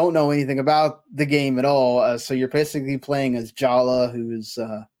you don't know anything about the game at all, so you're basically playing as Jala, who's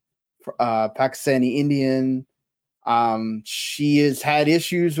Pakistani Indian. She has had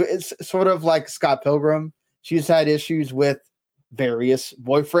issues with, it's sort of like Scott Pilgrim. She's had issues with various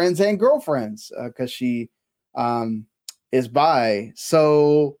boyfriends and girlfriends because she is bi.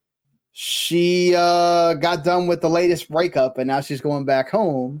 So she got done with the latest breakup, and now she's going back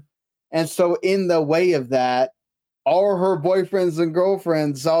home. And so in the way of that, all her boyfriends and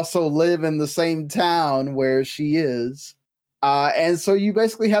girlfriends also live in the same town where she is. And so you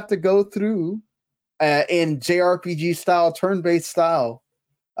basically have to go through in JRPG style, turn-based style,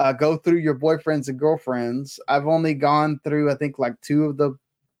 go through your boyfriends and girlfriends. I've only gone through, I think, like 2 of the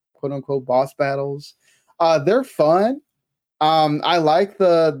quote unquote boss battles. They're fun. I like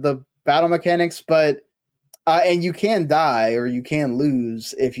the battle mechanics, but and you can die or you can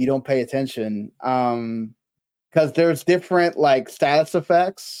lose if you don't pay attention. Because there's different like status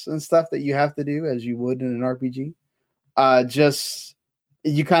effects and stuff that you have to do as you would in an RPG. Just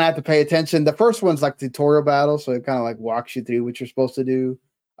you kind of have to pay attention. The first one's like tutorial battle, so it kind of like walks you through what you're supposed to do.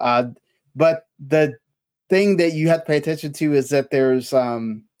 But the thing that you have to pay attention to is that there's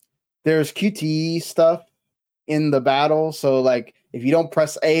QTE stuff in the battle. So like if you don't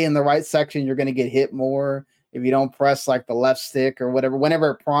press A in the right section, you're going to get hit more. If you don't press like the left stick or whatever, whenever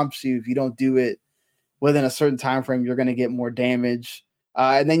it prompts you, if you don't do it within a certain time frame, you're going to get more damage.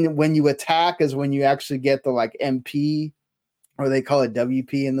 And then when you attack is when you actually get the like MP, or they call it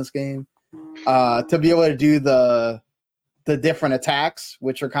WP in this game, to be able to do the different attacks,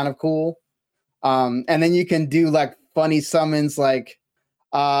 which are kind of cool. And then you can do like funny summons, like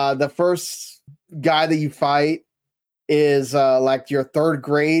the first guy that you fight is like your 3rd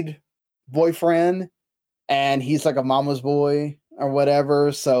grade boyfriend, and he's like a mama's boy or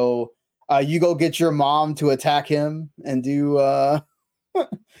whatever. So you go get your mom to attack him and do do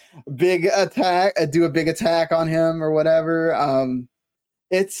a big attack on him or whatever.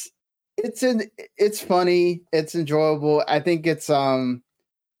 It's funny, it's enjoyable. I think you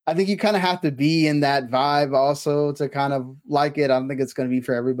kind of have to be in that vibe also to kind of like it. I don't think it's going to be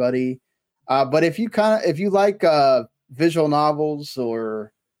for everybody. But if you like visual novels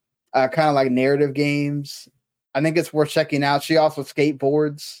or kind of like narrative games, I think it's worth checking out. She also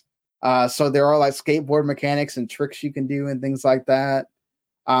skateboards. So there are like skateboard mechanics and tricks you can do and things like that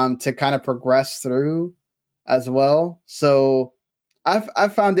to kind of progress through as well. So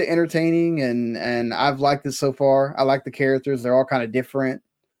I've found it entertaining and I've liked it so far. I like the characters. They're all kind of different.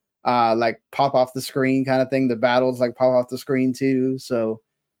 Like pop off the screen kind of thing. The battles like pop off the screen too. So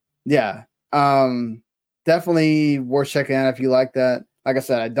yeah. Definitely worth checking out if you like that. Like I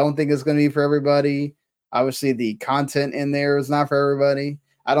said, I don't think it's going to be for everybody. Obviously, the content in there is not for everybody.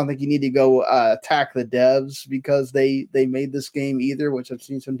 I don't think you need to go attack the devs because they made this game either, which I've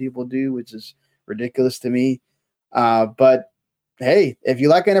seen some people do, which is ridiculous to me. But hey, if you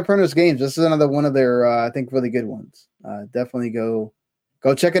like Annapurna's games, this is another one of their I think really good ones. Definitely go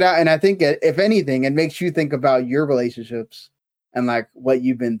check it out. And I think if anything, it makes you think about your relationships and like what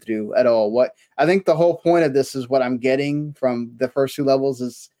you've been through at all. What I think the whole point of this is what I'm getting from the first 2 levels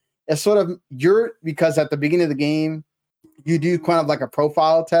is sort of because at the beginning of the game, you do kind of like a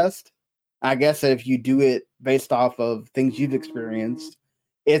profile test. I guess that if you do it based off of things you've experienced,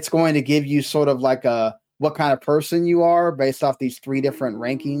 it's going to give you sort of like what kind of person you are based off these 3 different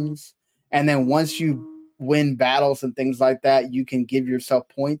rankings. And then once you win battles and things like that, you can give yourself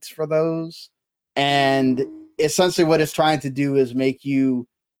points for those. And essentially what it's trying to do is make you,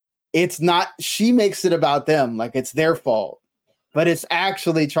 she makes it about them, like it's their fault, but it's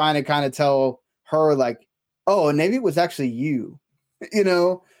actually trying to kind of tell her like, oh, maybe it was actually you,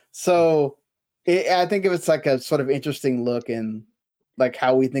 So I think it was like a sort of interesting look in like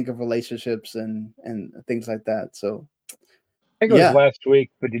how we think of relationships and things like that. So I think it was last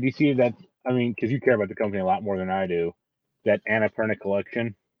week, but did you see that? I mean, because you care about the company a lot more than I do. That Annapurna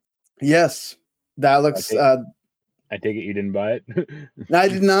collection. Yes, that looks. I take it you didn't buy it. I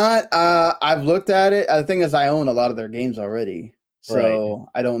did not. I've looked at it. The thing is, I own a lot of their games already, so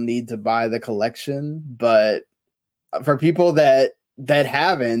I don't need to buy the collection. But for people that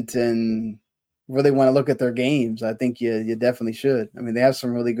haven't and really want to look at their games, I think you definitely should. I mean, they have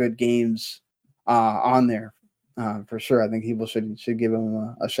some really good games on there for sure. I think people should give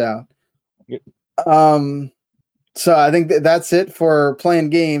them a shout. Yep. So I think that's it for playing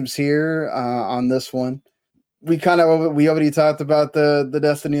games here on this one. We already talked about the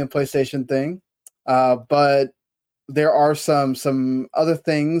Destiny and PlayStation thing, but there are some other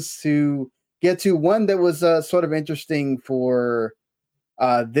things to get to. One that was sort of interesting for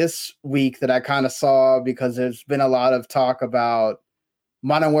this week that I kind of saw because there's been a lot of talk about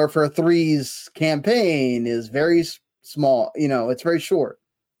Modern Warfare 3's campaign is very small. It's very short,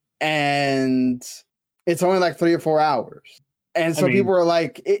 and it's only like 3 or 4 hours. And so people are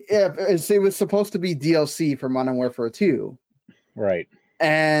like, it was supposed to be DLC for Modern Warfare 2. Right.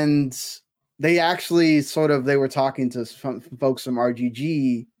 And they actually they were talking to some folks from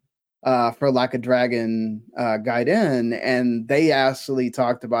RGG for Like a Dragon Gaiden, and they actually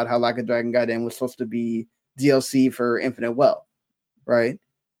talked about how Like a Dragon Gaiden was supposed to be DLC for Infinite Wealth, right?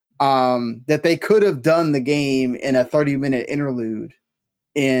 That they could have done the game in a 30-minute interlude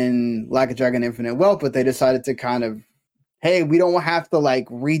in Like a Dragon Infinite Wealth, but they decided to kind of hey, we don't have to like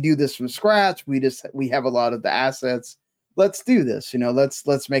redo this from scratch. We have a lot of the assets. Let's do this.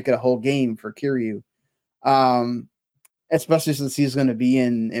 Let's make it a whole game for Kiryu. Especially since he's going to be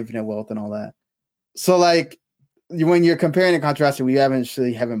in Infinite Wealth and all that. So like when you're comparing and contrasting, we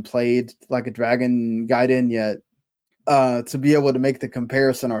haven't played like a Dragon Gaiden yet to be able to make the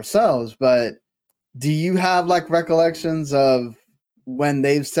comparison ourselves. But do you have like recollections of when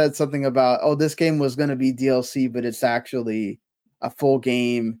they've said something about, oh, this game was going to be DLC, but it's actually a full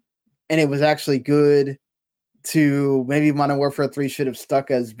game and it was actually good, to maybe Modern Warfare 3 should have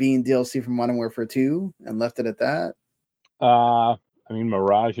stuck as being DLC from Modern Warfare 2 and left it at that? I mean,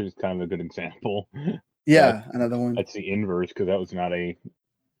 Mirage is kind of a good example. Yeah, another one. That's the inverse, because that was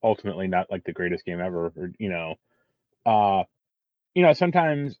ultimately not like the greatest game ever. Or,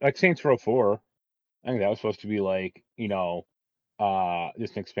 sometimes like Saints Row 4, I think that was supposed to be like,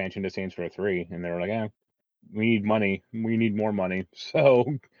 just an expansion to Saints Row 3, and they were like, we need money, we need more money, so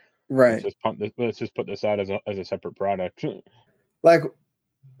right. Let's just put this out as a separate product. Like,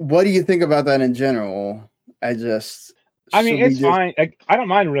 what do you think about that in general? I mean, it's fine. I don't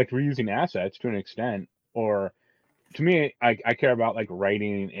mind like reusing assets to an extent, or to me, I care about like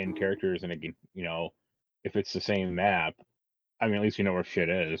writing and characters in a game. If it's the same map, I mean, at least you know where shit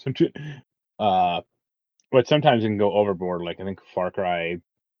is. But sometimes it can go overboard. Like I think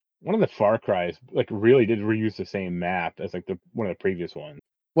one of the Far Cries, like really did reuse the same map as like one of the previous ones.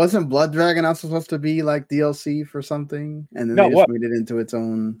 Wasn't Blood Dragon also supposed to be like DLC for something, and then No, they just made it into its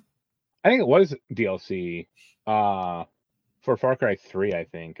own? I think it was DLC for Far Cry 3, I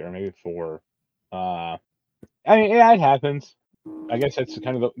think, or maybe 4. I mean, yeah, it happens. I guess that's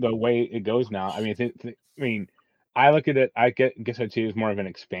kind of the way it goes now. I mean, I look at it. Guess I'd say it's more of an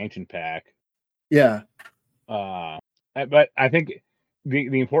expansion pack. Yeah. But I think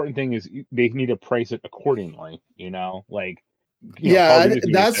the important thing is they need to price it accordingly. Yeah,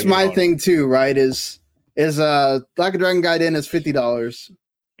 that's my thing too. Right? Is Like a Dragon Gaiden is $50.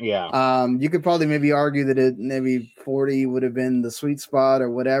 Yeah. You could probably maybe argue that it maybe 40 would have been the sweet spot or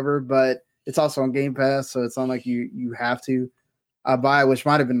whatever, but it's also on Game Pass, so it's not like you have to buy it, which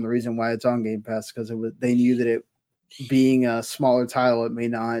might have been the reason why it's on Game Pass, because they knew that it being a smaller title, it may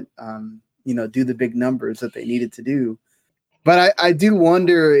not do the big numbers that they needed to do. But I do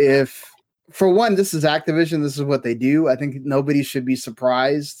wonder if, for one, this is Activision, this is what they do. I think nobody should be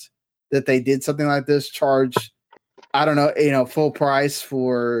surprised that they did something like this, charge, I don't know, full price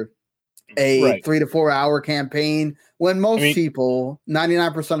for a 3 to 4 hour campaign, when most people,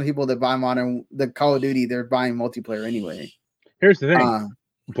 99% of people that buy the Call of Duty, they're buying multiplayer anyway. Here's the thing.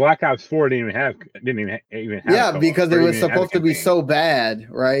 Black Ops 4 didn't even have yeah, because it was supposed to be so bad,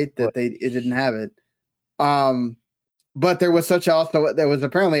 right, that it didn't have it. But there was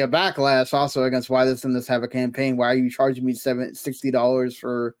apparently a backlash also against why doesn't this have a campaign? Why are you charging me $60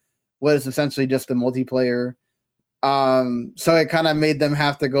 for what is essentially just a multiplayer? So it kind of made them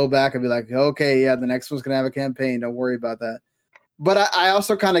have to go back and be like, okay, yeah, the next one's gonna have a campaign. Don't worry about that. But I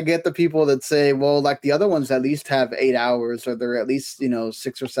also kind of get the people that say, well, like the other ones at least have 8 hours, or they're at least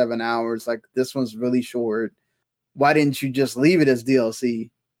 6 or 7 hours. Like this one's really short. Why didn't you just leave it as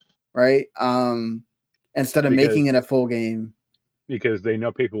DLC, right? Instead of making it a full game. Because they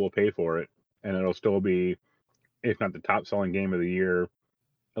know people will pay for it, and it'll still be, if not the top selling game of the year,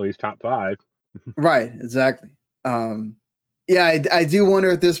 at least top 5. Right, exactly. Yeah, I do wonder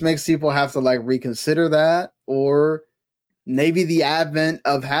if this makes people have to like reconsider that, or maybe the advent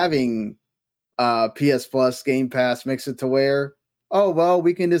of having PS Plus, Game Pass makes it to where, oh well,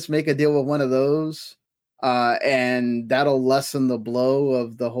 we can just make a deal with one of those, and that'll lessen the blow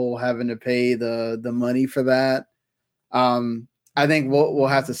of the whole having to pay the money for that. I think we'll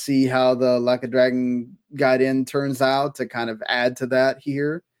have to see how the Like a Dragon Gaiden turns out to kind of add to that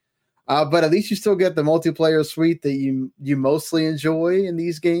here. But at least you still get the multiplayer suite that you mostly enjoy in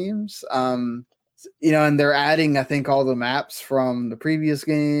these games. And they're adding, I think, all the maps from the previous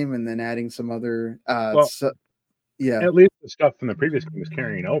game, and then adding some other. At least the stuff from the previous game is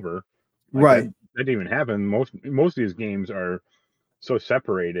carrying over. Like right. That didn't even happen. Most of these games are so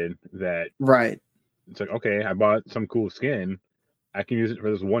separated that it's like, okay, I bought some cool skin, I can use it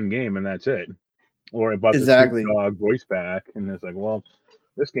for this one game, and that's it. Or I bought the Snoop Dogg voice back, and it's like, well,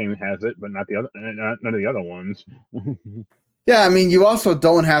 this game has it, but not the other, none of the other ones. Yeah, I mean, you also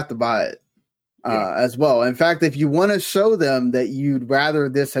don't have to buy it as well. In fact, if you want to show them that you'd rather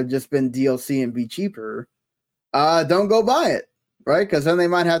this have just been DLC and be cheaper, don't go buy it, right? Because then they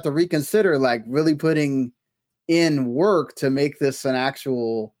might have to reconsider, like really putting in work to make this an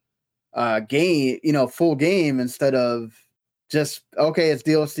actual game, full game, instead of just, okay, it's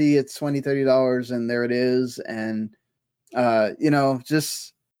DLC, it's $20-$30, and there it is, and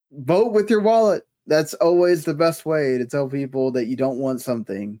Just vote with your wallet. That's always the best way to tell people that you don't want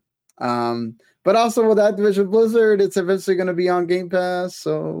something. But also with Activision Blizzard, it's eventually going to be on Game Pass.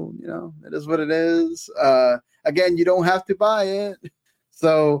 So, it is what it is. Again, you don't have to buy it.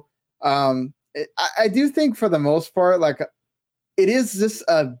 So I do think for the most part, like, it is just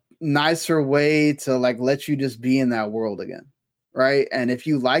a nicer way to like let you just be in that world again. Right. And if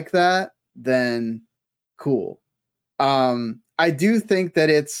you like that, then cool. I do think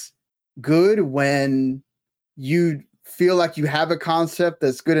that it's good when you feel like you have a concept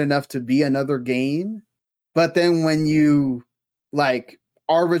that's good enough to be another game, but then when you like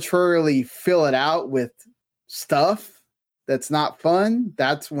arbitrarily fill it out with stuff that's not fun,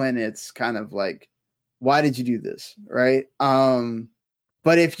 that's when it's kind of like, why did you do this? Right.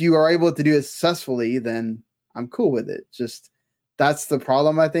 But if you are able to do it successfully, then I'm cool with it. Just that's the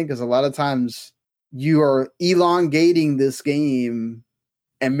problem, I think, is a lot of times you are elongating this game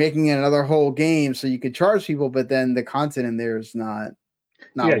and making it another whole game so you could charge people, but then the content in there is not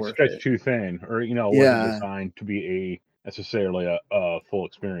it's worth stretched it. too thin, or wasn't designed to be necessarily a full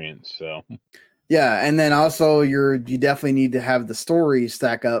experience. So yeah, and then also you definitely need to have the story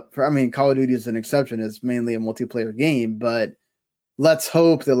stack up. Call of Duty is an exception; it's mainly a multiplayer game, but let's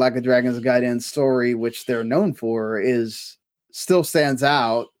hope that Like a Dragon's Gaiden story, which they're known for, still stands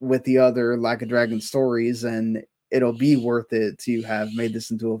out with the other Like a Dragon stories, and it'll be worth it to have made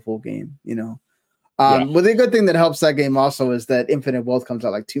this into a full game, But the good thing that helps that game also is that Infinite Wealth comes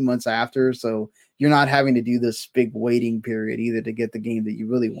out like 2 months after, so you're not having to do this big waiting period either to get the game that you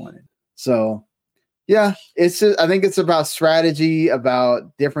really wanted. So yeah, I think it's about strategy,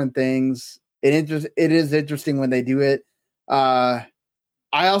 about different things. It is interesting when they do it.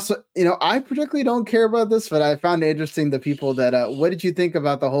 I also, I particularly don't care about this, but I found it interesting the people that. What did you think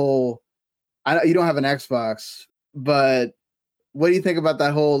about the whole? I know you don't have an Xbox, but what do you think about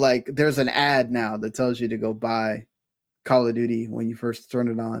that whole like? There's an ad now that tells you to go buy Call of Duty when you first turn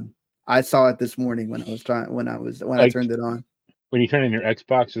it on. I saw it this morning when I turned it on. When you turn in your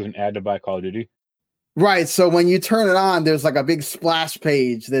Xbox, there's an ad to buy Call of Duty. Right. So when you turn it on, there's like a big splash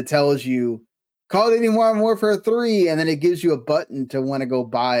page that tells you Call of Duty Modern Warfare 3, and then it gives you a button to want to go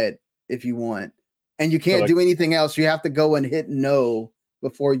buy it if you want. And you can't do anything else. You have to go and hit no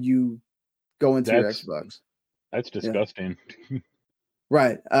before you go into your Xbox. That's disgusting. Yeah.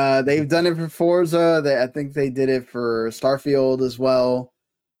 Right. They've done it for Forza. I think they did it for Starfield as well.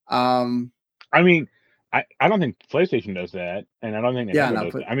 I don't think PlayStation does that, and I don't think Nintendo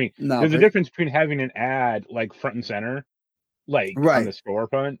does that. There's a difference between having an ad like front and center, like on the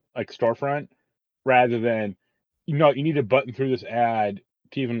storefront, rather than you need to button through this ad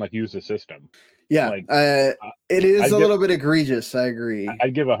to even like use the system. Yeah, it is a little bit egregious. I agree.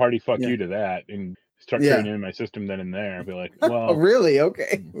 I'd give a hearty fuck you to that and start trading in my system then and there. I'd be like, well, oh, really?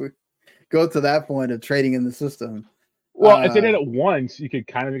 Okay, go to that point of trading in the system. Well, if they did it once, you could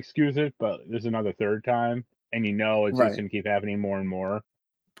kind of excuse it, but there's another third time, and it's just going to keep happening more and more.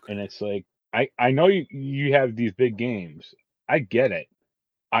 And it's like, I know you have these big games. I get it.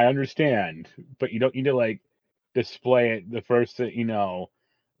 I understand. But you don't need to, like, display it the first that, I'm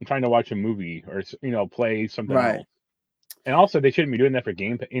trying to watch a movie or, play something else. And also, they shouldn't be doing that for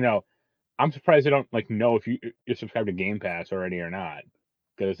Game Pass. I'm surprised they don't, like, know if you're subscribed to Game Pass already or not.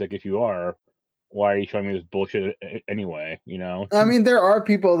 Because, like, if you are, why are you showing me this bullshit anyway? There are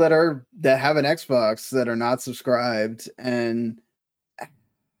people that have an Xbox that are not subscribed, and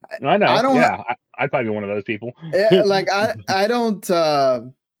I know. I'd probably be one of those people. Like I don't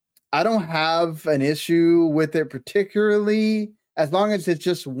have an issue with it particularly, as long as it's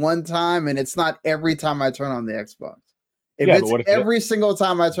just one time and it's not every time I turn on the Xbox. If it's every single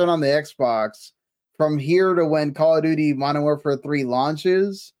time I turn on the Xbox from here to when Call of Duty Modern Warfare 3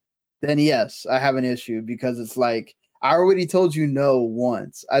 launches, then yes, I have an issue, because it's like, I already told you no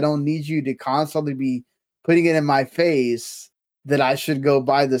once. I don't need you to constantly be putting it in my face that I should go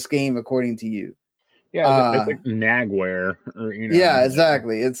buy this game according to you. Yeah, it's like nagware. Yeah,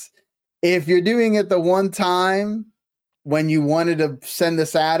 exactly. It's if you're doing it the one time when you wanted to send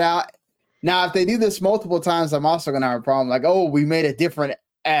this ad out. Now, if they do this multiple times, I'm also going to have a problem. Like, oh, we made a different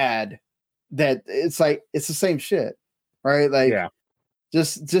ad. That it's like, it's the same shit, right? Like,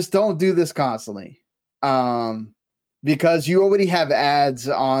 just don't do this constantly, because you already have ads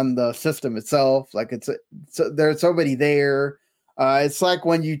on the system itself. Like, it's already there. It's like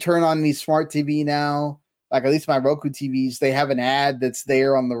when you turn on these smart TV now, like at least my Roku TVs, they have an ad that's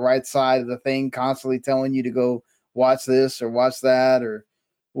there on the right side of the thing, constantly telling you to go watch this or watch that or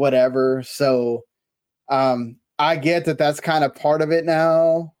whatever. So I get that that's kind of part of it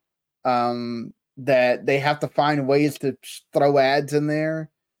now. that they have to find ways to throw ads in there,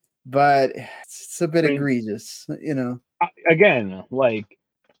 but it's a bit egregious, you know. Again, like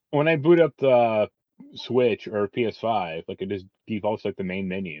when I boot up the Switch or PS5, like it just defaults like the main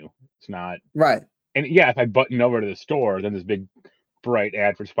menu. It's not Right. And yeah, if I button over to the store, then this big bright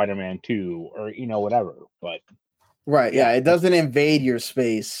ad for Spider-Man 2 or whatever. But right, yeah, it doesn't invade your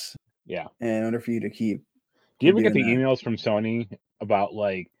space. Yeah. In order for you to keep. Do you ever get the emails from Sony about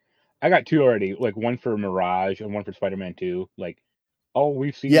like, I got 2 already, like one for Mirage and one for Spider-Man 2. Like, oh,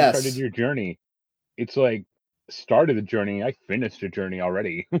 we've seen you started your journey. It's like started the journey. I finished the journey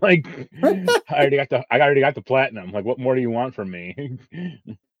already. Like, I already got the platinum. Like, what more do you want from me?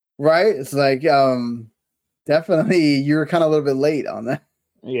 Right? It's like, definitely you're kind of a little bit late on that.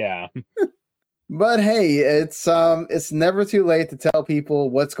 Yeah. But hey, it's never too late to tell people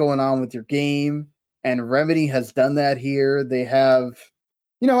what's going on with your game, and Remedy has done that here. They have,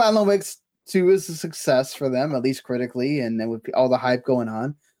 Alan Wake 2 is a success for them, at least critically, and then with all the hype going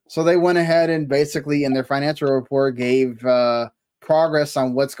on. So they went ahead and basically in their financial report gave progress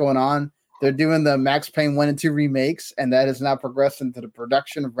on what's going on. They're doing the Max Payne 1 and 2 remakes, and that has now progressed into the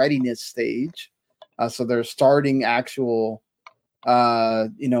production readiness stage. So they're starting actual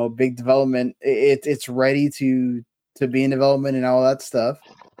big development. It's ready to be in development and all that stuff.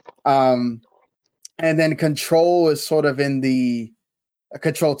 And then Control is sort of in the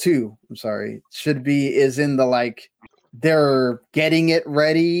Control 2, is in the like they're getting it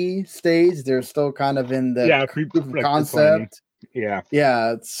ready stage. They're still kind of in the proof of concept.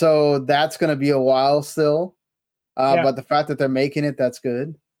 Yeah. So that's going to be a while still. But the fact that they're making it, that's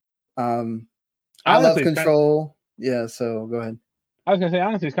good. I love Control. So go ahead. I was gonna say,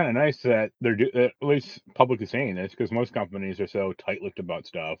 honestly, it's kind of nice that they're at least publicly saying this, because most companies are so tight-lipped about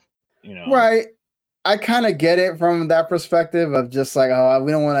stuff, Right. I kind of get it from that perspective of just like, oh,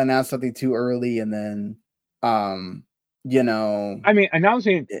 we don't want to announce something too early, and then, I mean,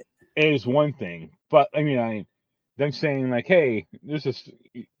 announcing is one thing, but I mean, them saying like, hey, this is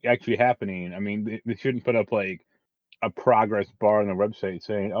actually happening. I mean, they shouldn't put up like a progress bar on the website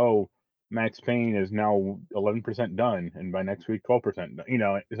saying, oh, Max Payne is now 11% done, and by next week 12%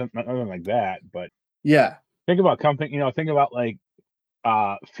 done. It's nothing like that. But yeah, think about think about like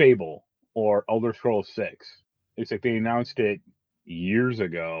Fable or Elder Scrolls 6. It's like they announced it years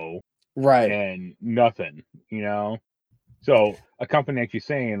ago, right, and nothing. So a company actually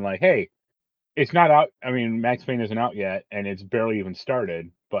saying like, hey, it's not out. I mean, Max Payne isn't out yet, and it's barely even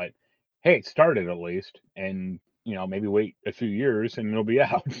started. But hey, it started at least, and maybe wait a few years and it'll be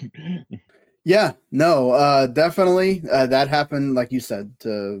out. Yeah, no, definitely. That happened, like you said,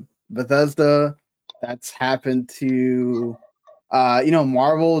 to Bethesda. That's happened to,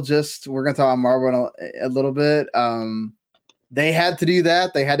 Marvel. We're gonna talk about Marvel a little bit. They had to do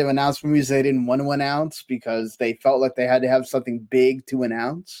that. They had to announce movies they didn't want to announce because they felt like they had to have something big to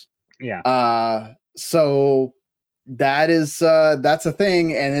announce. Yeah. So that's a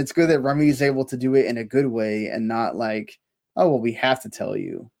thing, and it's good that Remy is able to do it in a good way and not like, oh well, we have to tell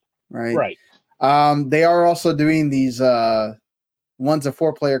you, right? They are also doing these 1 to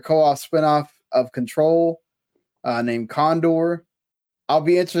 4 player co-op spinoff of Control named Condor. I'll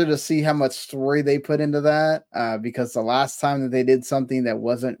be interested to see how much story they put into that because the last time that they did something that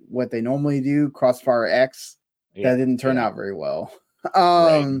wasn't what they normally do, Crossfire X, that didn't turn out very well.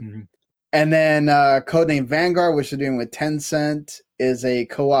 And then Codename Vanguard, which they're doing with Tencent, is a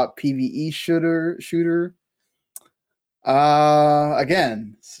co-op PvE shooter.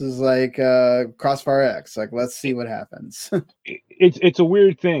 Again, this is like Crossfire X. Like, let's see what happens. It's a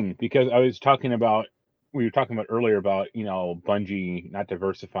weird thing because we were talking about earlier about Bungie not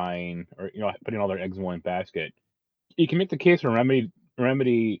diversifying or putting all their eggs in one basket. You can make the case for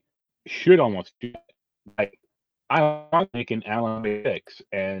Remedy should almost do that. Like, I want to make an Alan Wake 6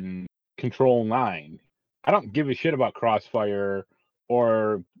 and Control 9. I don't give a shit about Crossfire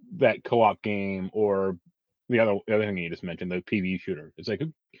or that co-op game or the other thing you just mentioned, the PvE shooter. It's like,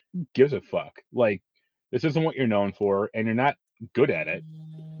 who gives a fuck? Like, this isn't what you're known for, and you're not good at it.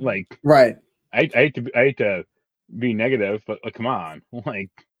 Like, right. I hate to be negative, but like, come on, like,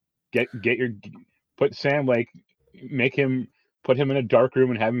 put Sam, like, put him in a dark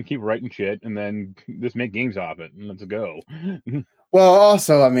room and have him keep writing shit, and then just make games off it, and let's go. Well,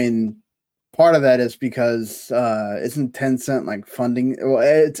 also, I mean, part of that is because isn't Tencent like funding? Well,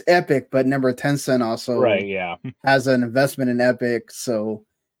 it's Epic, but remember Tencent also has an investment in Epic, so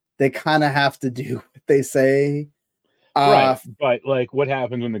they kind of have to do what they say. Right, but like, what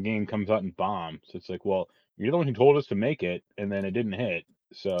happens when the game comes out and bombs? It's like, well, you're the one who told us to make it, and then it didn't hit.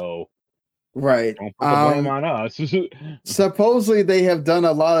 So, Right. Don't put the blame on us. Supposedly they have done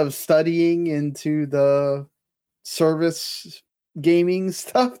a lot of studying into the service gaming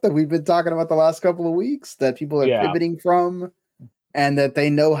stuff that we've been talking about the last couple of weeks that people are pivoting from, and that they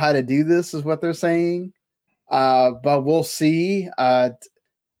know how to do this is what they're saying. But we'll see. I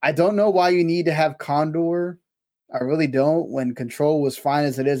don't know why you need to have Condor. I really don't, when Control was fine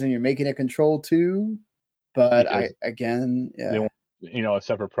as it is and you're making it Control 2. But they want, a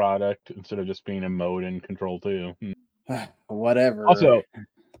separate product instead of just being a mode in Control 2. Whatever. Also,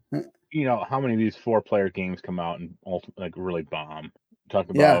 how many of these 4-player games come out and like really bomb? Talk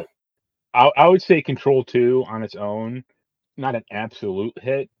about, I would say Control 2 on its own, not an absolute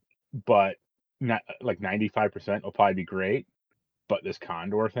hit, but not like 95% will probably be great. But this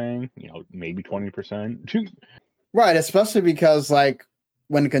Condor thing, maybe 20%. Right, especially because like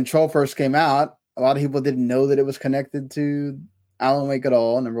when Control first came out, a lot of people didn't know that it was connected to Alan Wake at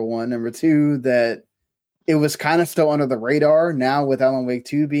all. Number one, number two, that it was kind of still under the radar. Now with Alan Wake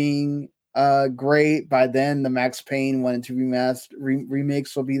 2 being great, by then the Max Payne 1 and 2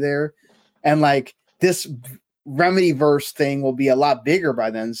 remakes will be there, and like this Remedyverse thing will be a lot bigger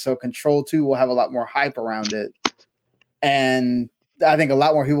by then. So Control 2 will have a lot more hype around it, and I think a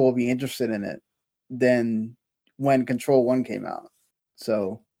lot more people will be interested in it than when Control 1 came out.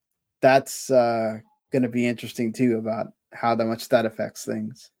 So that's going to be interesting too, about how much that affects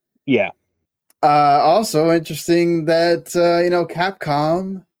things. Yeah. Also interesting that,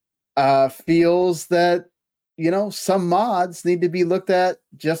 Capcom feels that, some mods need to be looked at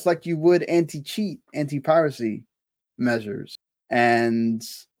just like you would anti-cheat, anti-piracy measures. And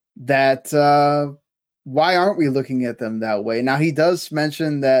that, why aren't we looking at them that way? Now, he does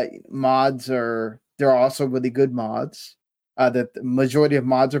mention that there are also really good mods, that the majority of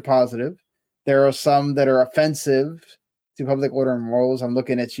mods are positive. There are some that are offensive to public order and morals. I'm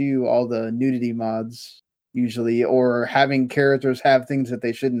looking at you, all the nudity mods, usually, or having characters have things that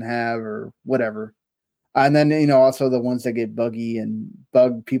they shouldn't have or whatever. And then, also the ones that get buggy and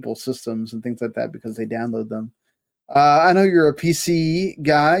bug people's systems and things like that because they download them. I know you're a PC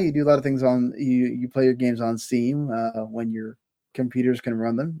guy. You do a lot of things you play your games on Steam when your computers can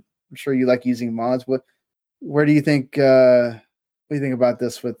run them. I'm sure you like using mods. Where do you think? What do you think about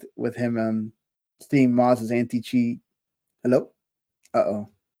this with him on Steam mods as anti-cheat? Hello? Uh-oh.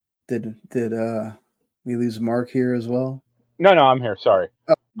 Did we lose Mark here as well? No, I'm here. Sorry.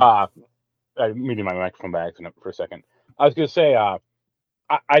 Oh. I muted my microphone by accident for a second. I was going to say,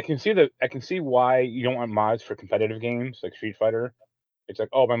 I can see why you don't want mods for competitive games like Street Fighter. It's like,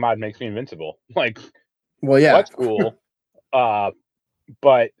 oh, my mod makes me invincible. Like, well, yeah, that's cool.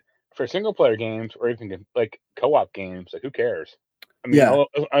 But for single player games or even like co-op games, like, who cares? I mean,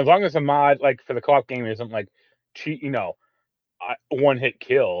 as long as the mod, like, for the co-op game isn't like cheat, one hit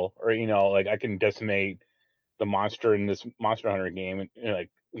kill, or like I can decimate the monster in this Monster Hunter game in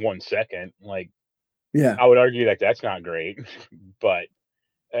like 1 second. Like, I would argue that that's not great, but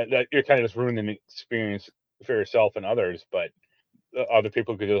that you're kind of just ruining the experience for yourself and others. But other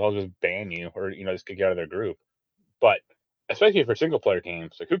people could just ban you, or just kick you out of their group. But especially for single player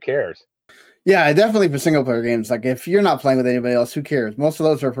games, like, who cares? Yeah, definitely for single player games. Like, if you're not playing with anybody else, who cares? Most of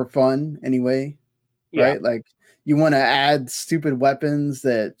those are for fun anyway, right? Like, you want to add stupid weapons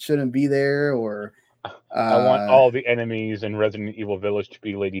that shouldn't be there, or I want all the enemies in Resident Evil Village to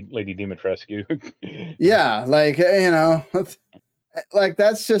be Lady Dimitrescu. Yeah, like, like,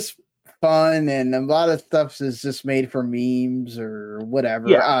 that's just fun, and a lot of stuff is just made for memes or whatever.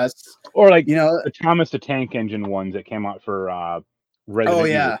 Yeah. Or like the Thomas the Tank Engine ones that came out for Resident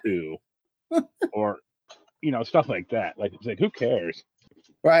Evil 2, or stuff like that. Like, it's like, who cares?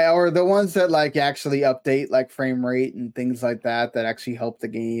 Right, or the ones that like actually update like frame rate and things like that actually help the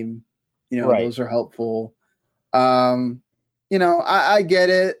game. Those are helpful. I get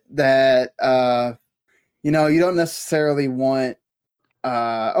it that you don't necessarily want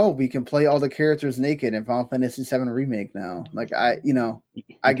we can play all the characters naked in Final Fantasy VII Remake now. Like, I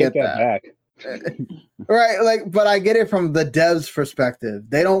get that. Back. Right, like, but I get it from the devs' perspective.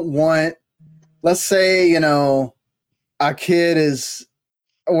 They don't want, let's say, a kid is,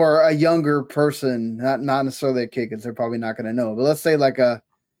 or a younger person, not necessarily a kid, because they're probably not going to know, but let's say like a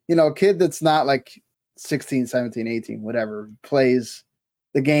kid that's not like 16, 17, 18, whatever, plays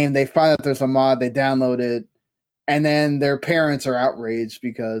the game. They find out there's a mod, they download it, and then their parents are outraged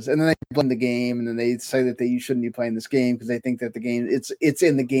and then they blame the game, and then they say that you shouldn't be playing this game because they think that the game, it's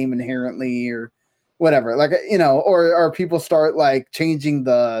in the game inherently, or whatever. Like, or people start like changing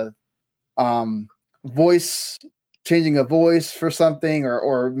the voice, changing a voice for something,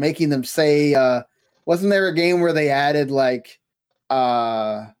 or making them say, wasn't there a game where they added like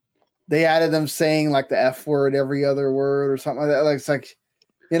they added them saying like the F word every other word or something like that. Like it's like,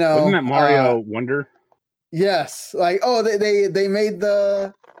 you know, wasn't that Mario Wonder? Yes, like they made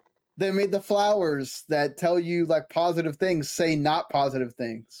the flowers that tell you like positive things say not positive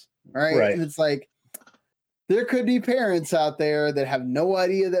things, right? And it's like there could be parents out there that have no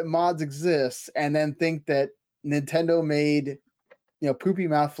idea that mods exist and then think that Nintendo made, you know, poopy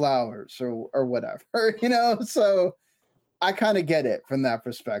mouth flowers or whatever, you know. So I kind of get it from that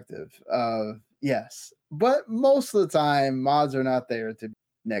perspective. Yes, but most of the time mods are not there to be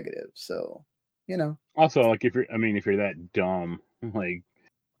negative. So, you know. Also, like if you're that dumb, like,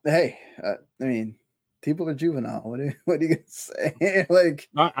 hey, I mean, people are juvenile. What are you gonna say? Like,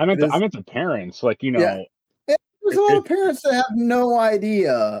 I meant the parents, like, you know. Yeah. There's a lot of parents that have no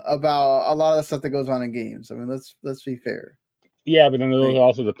idea about a lot of the stuff that goes on in games. I mean, let's be fair. Yeah, but then there's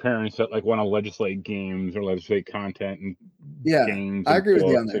also the parents that like want to legislate games or legislate content and games I and agree with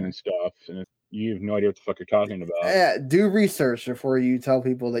you on books that. and stuff, and you have no idea what the fuck you're talking about. Yeah, do research before you tell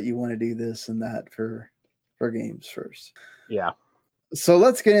people that you want to do this and that for games first. Yeah. So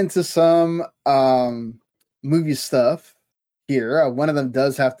let's get into some movie stuff here. One of them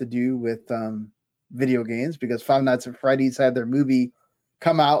does have to do with video games because Five Nights at Freddy's had their movie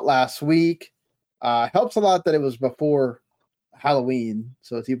come out last week. Helps a lot that it was before Halloween,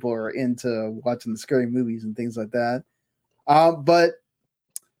 so people are into watching the scary movies and things like that. But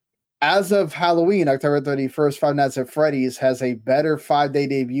as of Halloween, October 31st, Five Nights at Freddy's has a better 5-day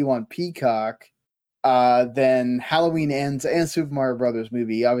debut on Peacock than Halloween Ends and Super Mario Brothers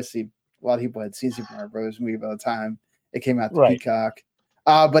movie. Obviously, a lot of people had seen Super Mario Brothers movie by the time it came out to Peacock.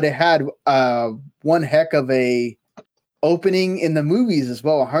 But it had one heck of a opening in the movies as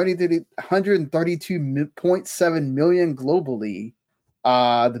well. 132.7 million globally.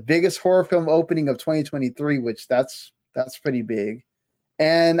 The biggest horror film opening of 2023, which that's pretty big.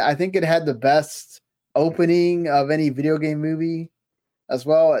 And I think it had the best opening of any video game movie as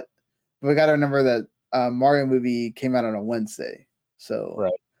well. We got to remember that Mario movie came out on a Wednesday. So,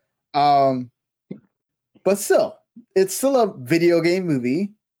 but still, it's still a video game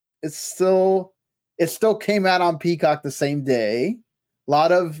movie. It still came out on Peacock the same day. A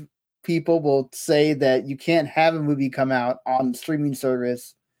lot of people will say that you can't have a movie come out on streaming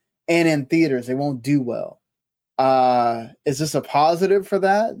service and in theaters. They won't do well. Is this a positive for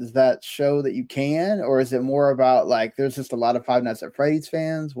that? Does that show that you can, or is it more about like there's just a lot of Five Nights at Freddy's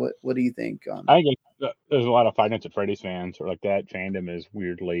fans? What do you think on that? I think there's a lot of Five Nights at Freddy's fans, or like that fandom is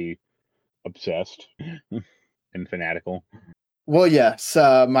weirdly obsessed and fanatical. Well, yes.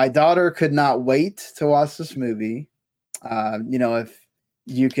 My daughter could not wait to watch this movie. You know, if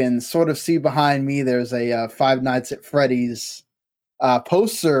you can sort of see behind me, there's a Five Nights at Freddy's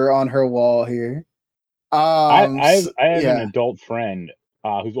poster on her wall here. I have an adult friend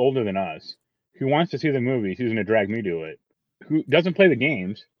who's older than us who wants to see the movies. Who's going to drag me to it. Who doesn't play the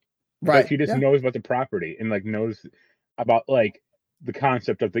games, but she just knows about the property and like knows about like the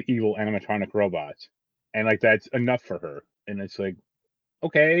concept of the evil animatronic robots, and like that's enough for her. And it's like,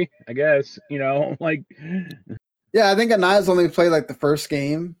 okay, I guess, you know, like. Yeah, I think Anaya's only played like the first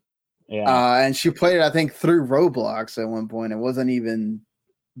game. Yeah. And she played it, I think, through Roblox at one point. It wasn't even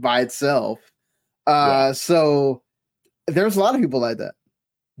by itself. So there's a lot of people like that.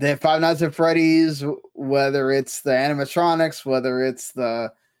 They have Five Nights at Freddy's, whether it's the animatronics, whether it's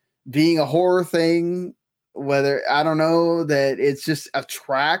the being a horror thing, whether I don't know, that it just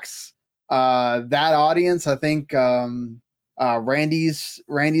attracts that audience. I think Randy's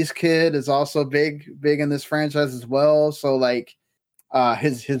kid is also big in this franchise as well. So like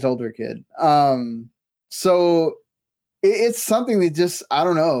his older kid. So it's something that just, I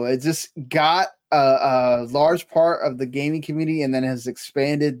don't know, it just got a large part of the gaming community and then has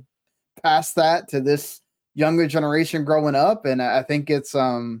expanded past that to this younger generation growing up. And I think it's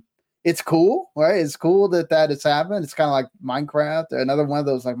cool, right? It's cool that it's happened. It's kind of like Minecraft, another one of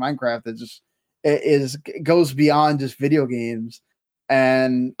those like Minecraft that just it goes beyond just video games.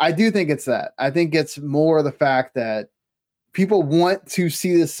 And I do think it's that. I think it's more the fact that people want to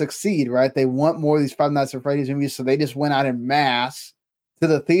see this succeed, right? They want more of these Five Nights at Freddy's movies, so they just went out en masse to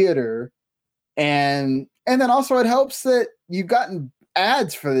the theater. And then also it helps that you've gotten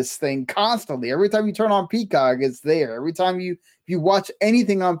ads for this thing constantly. Every time you turn on Peacock, it's there. Every time you watch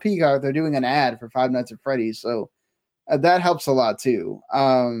anything on Peacock, they're doing an ad for Five Nights at Freddy's. So that helps a lot too.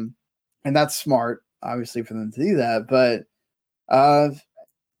 And that's smart, obviously, for them to do that. But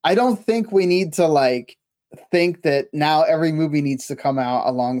I don't think we need to like think that now every movie needs to come out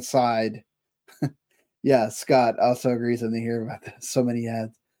alongside. Yeah, Scott also agrees with me here about this. So many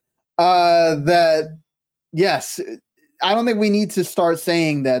ads. That yes, I don't think we need to start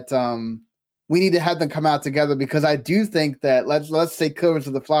saying that we need to have them come out together, because I do think that let's say Killers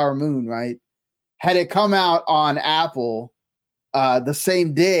of the Flower Moon, right? Had it come out on Apple the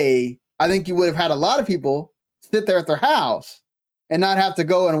same day, I think you would have had a lot of people sit there at their house and not have to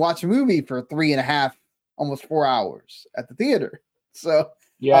go and watch a movie for 3.5, almost 4 hours at the theater. So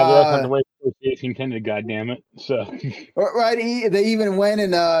yeah, but that's not the way PlayStation intended. God damn it! So right, they even went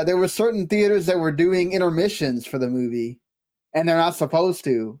and there were certain theaters that were doing intermissions for the movie, and they're not supposed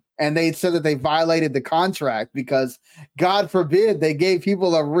to. And they said that they violated the contract because, God forbid, they gave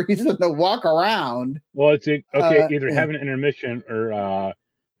people a reason to walk around. well, it's okay. Either have an intermission or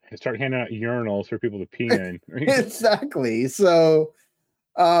start handing out urinals for people to pee in. Exactly. So,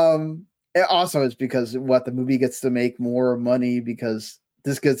 it also is because what the movie gets to make more money, because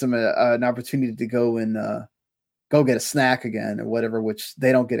this gives them an opportunity to go and go get a snack again or whatever, which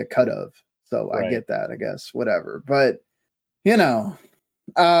they don't get a cut of. So Right. I get that, I guess, whatever. But you know,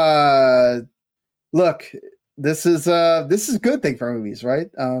 look, this is a good thing for movies, right?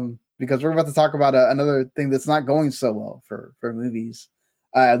 Because we're about to talk about another thing that's not going so well for movies,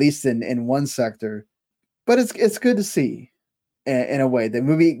 at least in one sector. But it's good to see, in a way, that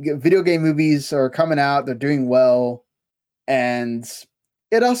video game movies are coming out, they're doing well, and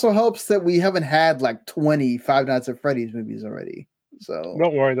it also helps that we haven't had like 20 Five Nights at Freddy's movies already. So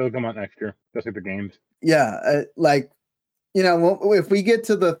don't worry, they'll come out next year. Just like the games. Yeah, if we get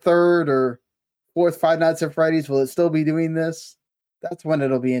to the third or fourth Five Nights at Freddy's, will it still be doing this? That's when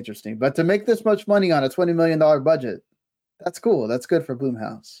it'll be interesting. But to make this much money on a $20 million budget, that's cool. That's good for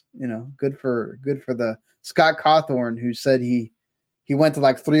Blumhouse. Good for the Scott Cawthorn, who said he went to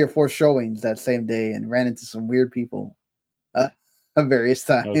like 3 or 4 showings that same day and ran into some weird people at various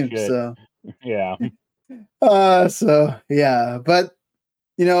times. Oh, shit. So yeah. But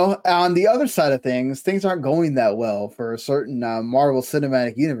on the other side of things aren't going that well for a certain Marvel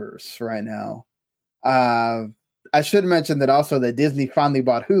Cinematic Universe right now. I should mention that also that Disney finally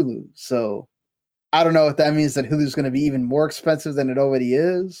bought Hulu. So I don't know if that means that Hulu's going to be even more expensive than it already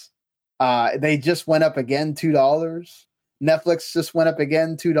is. They just went up again $2. Netflix just went up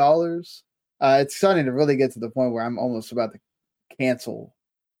again $2. It's starting to really get to the point where I'm almost about to cancel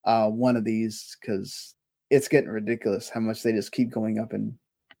one of these, because it's getting ridiculous how much they just keep going up in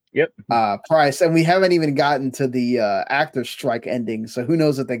price. And we haven't even gotten to the actors strike ending, so who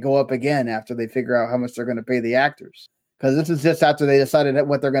knows if they go up again after they figure out how much they're going to pay the actors, because this is just after they decided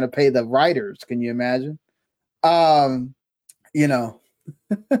what they're going to pay the writers. Can you imagine?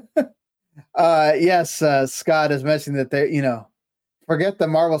 Yes, Scott is mentioning that they forget the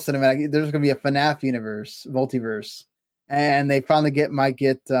Marvel Cinematic, there's going to be a FNAF universe, multiverse, and they finally might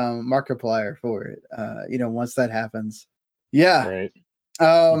get Markiplier for it once that happens. Right.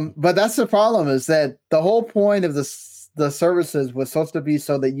 But that's the problem, is that the whole point of the services was supposed to be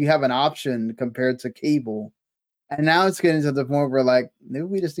so that you have an option compared to cable, and now it's getting to the point where like maybe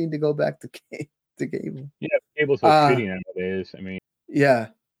we just need to go back to cable. Yeah, cable's so shitty nowadays. I mean, yeah,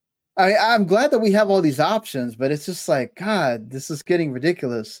 I'm glad that we have all these options, but it's just like, God, this is getting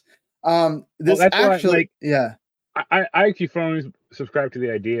ridiculous. This actually, I actually firmly subscribe to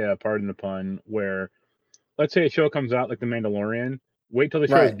the idea, pardon the pun, where let's say a show comes out like The Mandalorian. Wait till the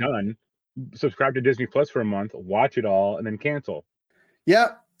show is done, subscribe to Disney Plus for a month, watch it all, and then cancel.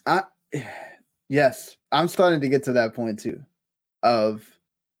 Yeah. Yes, I'm starting to get to that point too. Of,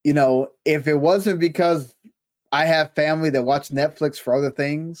 if it wasn't because I have family that watch Netflix for other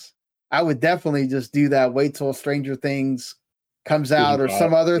things, I would definitely just do that. Wait till Stranger Things comes out or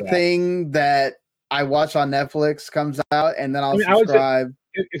some other thing that I watch on Netflix comes out, and then I'll subscribe.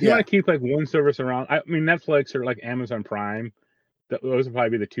 If you want to keep like one service around, I mean, Netflix or like Amazon Prime, those would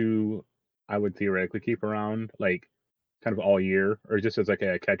probably be the two I would theoretically keep around, like kind of all year, or just as like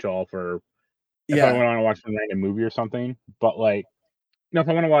a catch-all for if I want to watch a random movie or something. But like, if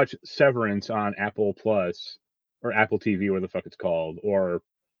I want to watch Severance on Apple Plus or Apple TV, or the fuck it's called, or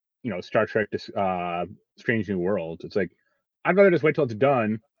Star Trek, Strange New Worlds, it's like I'd rather just wait till it's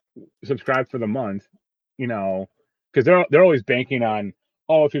done, subscribe for the month, because they're always banking on,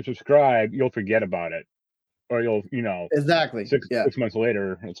 oh, if you subscribe, you'll forget about it. Or you'll, exactly 6 months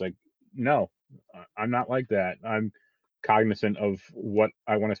later, it's like, no, I'm not like that. I'm cognizant of what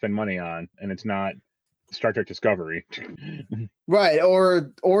I want to spend money on, and it's not Star Trek Discovery. Right.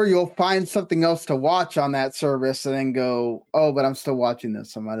 Or you'll find something else to watch on that service and then go, oh, but I'm still watching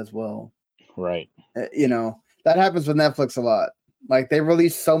this, I might as well. Right. That happens with Netflix a lot. Like, they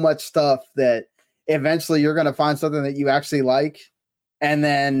release so much stuff that eventually you're going to find something that you actually like, and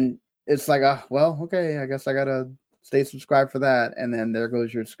then it's like, well, okay, I guess I gotta stay subscribed for that, and then there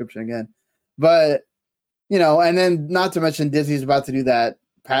goes your subscription again. But and then not to mention Disney's about to do that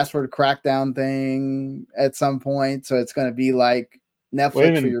password crackdown thing at some point. So it's going to be like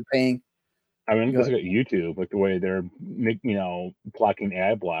Netflix where you're paying. I mean, let's look at YouTube, like the way they're, blocking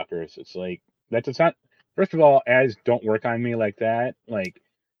ad blockers. It's like, it's not, first of all, ads don't work on me like that. Like,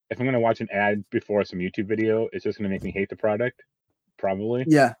 if I'm going to watch an ad before some YouTube video, it's just going to make me hate the product, probably.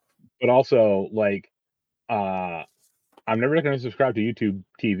 Yeah. But also, like, I'm never going to subscribe to YouTube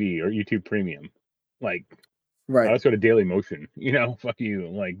TV or YouTube Premium. Like, right. I'll just go to Daily Motion, fuck you.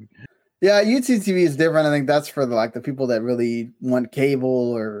 Like, yeah, YouTube TV is different. I think that's for the people that really want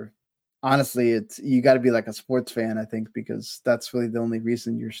cable, or honestly, you got to be like a sports fan, I think, because that's really the only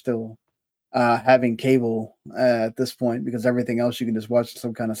reason you're still having cable at this point, because everything else you can just watch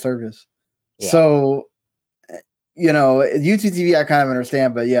some kind of service. Yeah. So, YouTube TV I kind of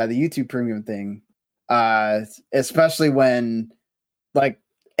understand, but yeah, the YouTube Premium thing, especially when like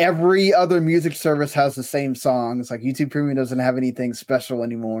every other music service has the same songs, like YouTube Premium doesn't have anything special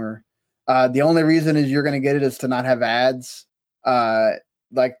anymore. The only reason is you're going to get it is to not have ads.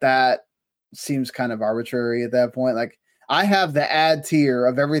 Like that seems kind of arbitrary at that point. Like I have the ad tier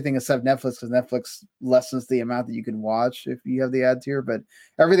of everything except Netflix, because Netflix lessens the amount that you can watch if you have the ad tier. But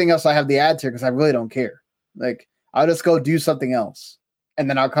everything else, I have the ad tier because I really don't care. Like I'll just go do something else, and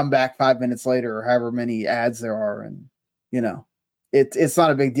then I'll come back 5 minutes later or however many ads there are, and it's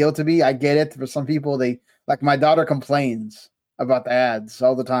not a big deal to me. I get it. For some people, like my daughter complains about the ads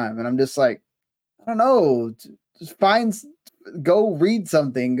all the time, and I'm just like, I don't know, just go read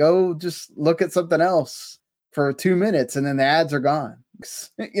something, go just look at something else for 2 minutes, and then the ads are gone.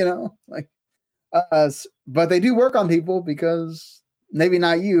 But they do work on people, because maybe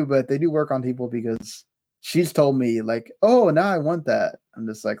not you, but they do work on people, because she's told me like, oh, now I want that. I'm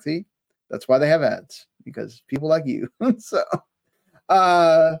just like, see, that's why they have ads, because people like you. So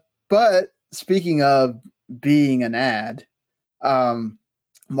but speaking of being an ad,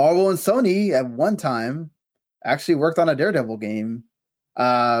 Marvel and Sony at one time actually worked on a Daredevil game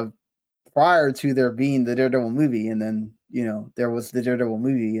prior to there being the Daredevil movie. And then, there was the Daredevil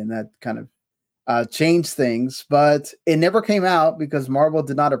movie, and that kind of changed things. But it never came out because Marvel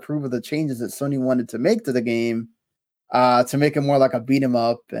did not approve of the changes that Sony wanted to make to the game to make it more like a beat 'em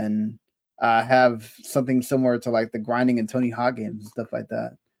up and have something similar to like the Grinding and Tony Hawk games and stuff like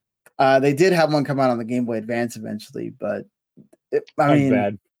that. They did have one come out on the Game Boy Advance eventually, but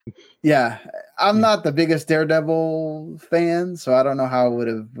bad. Yeah, I'm not the biggest Daredevil fan, so I don't know how I would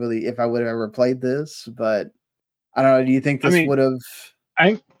have if I would have ever played this, but I don't know. Do you think this would have?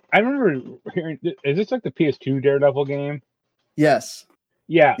 I remember hearing, is this like the PS2 Daredevil game? Yes.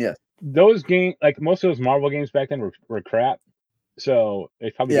 Yeah. Yes. Those games, like most of those Marvel games back then were crap. So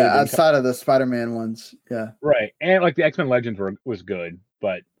they probably outside of the Spider-Man ones, yeah, right, and like the X-Men Legends was good,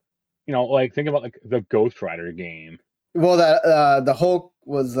 but like think about like the Ghost Rider game. Well, that the Hulk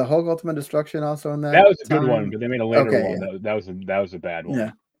Ultimate Destruction also in that. That was a good one, but they made a later one. Yeah. That was a bad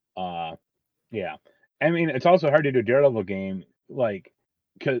one. Yeah. Yeah. I mean, it's also hard to do a Daredevil game, like,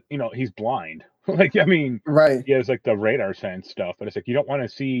 because he's blind. Like, I mean, right? He has like the radar sense stuff, but it's like you don't want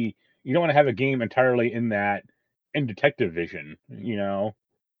to have a game entirely in detective vision,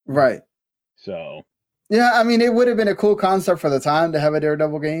 Right. So. Yeah, I mean, it would have been a cool concept for the time to have a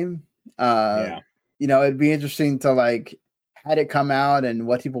Daredevil game. Yeah. It'd be interesting to like had it come out and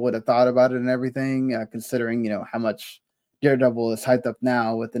what people would have thought about it and everything, considering how much Daredevil is hyped up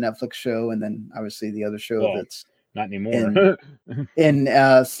now with the Netflix show, and then obviously the other show that's not anymore in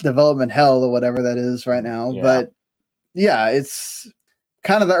development hell or whatever that is right now. Yeah. But yeah, it's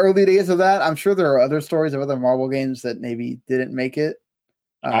kind of the early days of that. I'm sure there are other stories of other Marvel games that maybe didn't make it.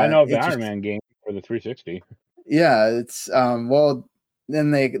 I know the Iron Man game for the 360. Yeah, it's well, then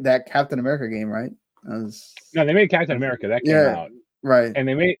that Captain America game, right? No, they made Captain America. That came out. Right. And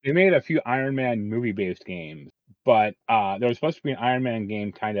they made a few Iron Man movie-based games. But there was supposed to be an Iron Man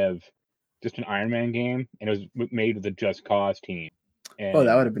game, kind of just an Iron Man game, and it was made with the Just Cause team. And,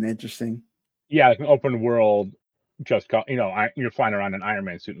 that would have been interesting. Yeah, like an open world Just Cause. You're flying around in Iron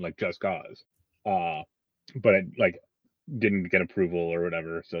Man suit in like Just Cause. But it like didn't get approval or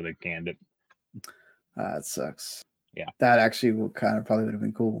whatever, so they canned it. That sucks. Yeah. That actually probably would have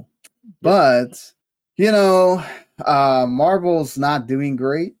been cool. But Marvel's not doing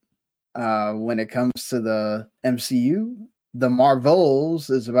great when it comes to the MCU. The Marvels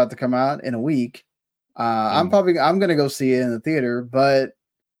is about to come out in a week. I'm gonna go see it in the theater, but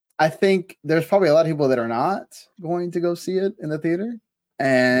I think there's probably a lot of people that are not going to go see it in the theater,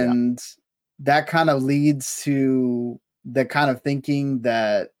 and that kind of leads to the kind of thinking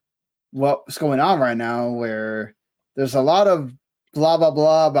that what's going on right now, where there's a lot of blah blah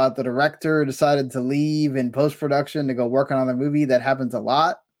blah about the director decided to leave in post production to go work on another movie. That happens a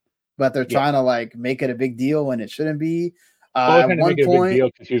lot, but they're Yeah. trying to like make it a big deal when it shouldn't be. Well, they're At trying to one make it a big point, deal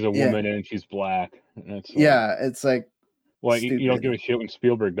because she's a yeah, woman and she's black. And it's like, yeah, it's like well, you don't give stupid. a shit when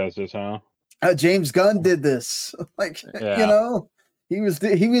Spielberg does this, huh? James Gunn did this, like Yeah. he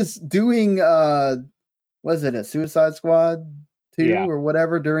was doing was it a Suicide Squad 2 Yeah. or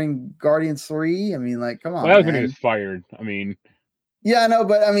whatever during Guardians 3? I mean, like, come Well, that on, was when he was man. fired. I mean, Yeah, I know,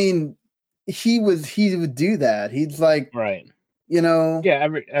 but I mean, he would do that. He's like, right. you know, Yeah,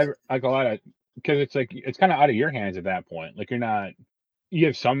 every like a lot of because it's like it's kind of out of your hands at that point. Like you're not, you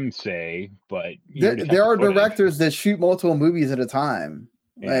have some say, but you're just have there the are footage. directors that shoot multiple movies at a time.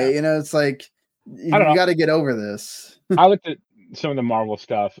 Yeah, Like, it's like I don't you know. got to get over this. I looked at some of the Marvel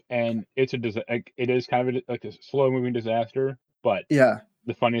stuff, and it's like it is kind of like a slow moving disaster. But Yeah.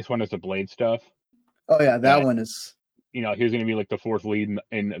 the funniest one is the Blade stuff. Oh yeah, that That one is. he was going to be like the fourth lead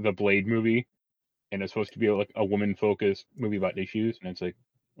in the Blade movie, and it's supposed to be like a woman focused movie about issues, and it's like,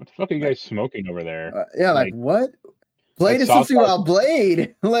 what the fuck are you Like, guys smoking over there? yeah, like Like what? that Blade is South something Park about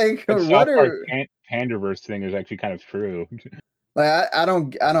Blade. Like that what South Park are Panderverse thing is actually kind of true. like I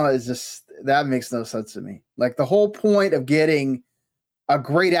don't. It's just that makes no sense to me. Like the whole point of getting a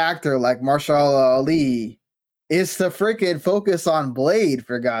great actor like Marshall Ali is to freaking focus on Blade,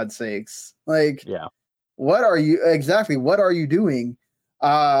 for God's sakes. Like, Yeah. what are you doing?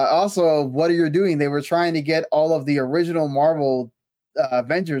 Also, what are you doing? They were trying to get all of the original Marvel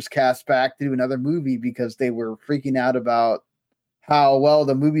Avengers cast back to do another movie because they were freaking out about how well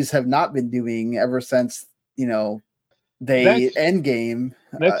the movies have not been doing ever since they That's Endgame.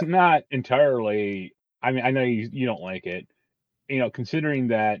 that's not entirely. I mean, I know you don't like it. Considering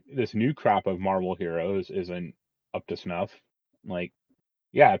that this new crop of Marvel heroes isn't up to snuff, like,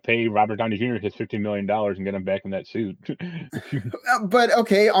 yeah, pay Robert Downey Jr. his $15 million and get him back in that suit. But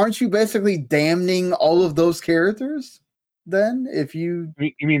okay, aren't you basically damning all of those characters then? If you,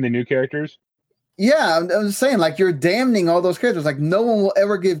 You mean the new characters? yeah, I'm just saying, like you're damning all those characters. Like no one will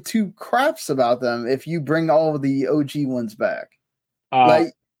ever give two craps about them if you bring all of the OG ones back. Uh,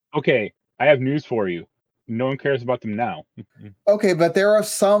 Like, okay, I have news for you. No one cares about them now. okay, but there are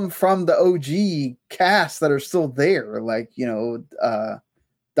some from the OG cast that are still there, like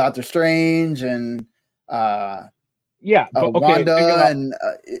Doctor Strange and Yeah, but okay, Wanda, and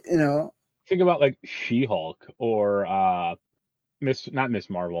think about like She-Hulk or not Miss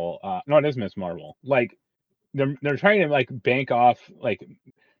Marvel. No, it is Miss Marvel. Like they're trying to like bank off like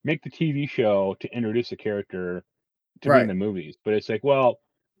make the TV show to introduce the character to be in right. the movies. But it's like, well,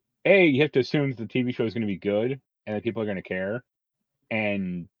 A, you have to assume that the TV show is going to be good and that people are going to care,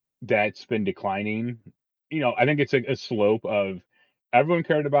 and that's been declining. I think it's like a slope of everyone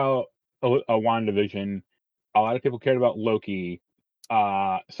cared about a WandaVision. A lot of people cared about Loki.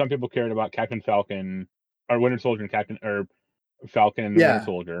 Some people cared about Captain Falcon or Winter Soldier and Captain or Falcon and the Winter Yeah.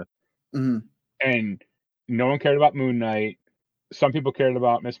 Soldier, Hmm. and no one cared about Moon Knight. Some people cared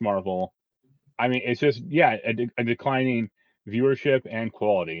about Miss Marvel. I mean, it's just a declining viewership and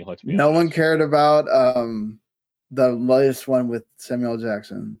quality. Let's be No one honest. cared about the latest one with Samuel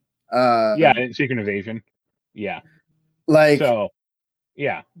Jackson. Yeah, and Secret Invasion. Yeah. Like, So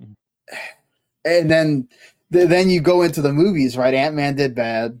yeah, and then you go into the movies, right? Ant-Man did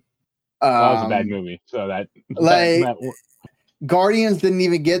bad. well, that was a bad movie. So Like Guardians didn't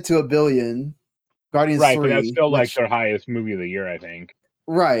even get to $1 billion. Guardians right, but that's 3, still like which their highest movie of the year, I think.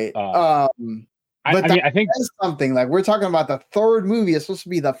 right. But I mean, I think that's something. Like we're talking about the third movie. It's supposed to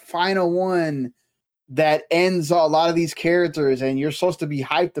be the final one that ends a lot of these characters, and you're supposed to be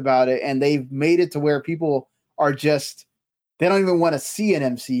hyped about it. And they've made it to where people are just they don't even want to see an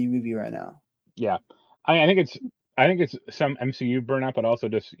MCU movie right now. yeah, I think it's some MCU burnout, but also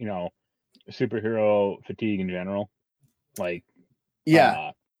just superhero fatigue in general. Like,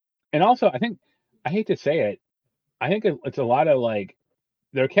 Yeah, and also I hate to say it, I think it's a lot of like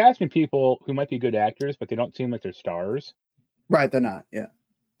they're casting people who might be good actors, but they don't seem like they're stars. right. They're not. Yeah,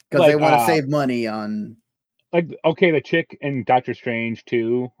 because Like, they want to save money on. like okay, the chick in Doctor Strange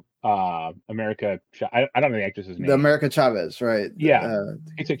 2, America. I don't know the actress's name. The America Chavez, right? Yeah,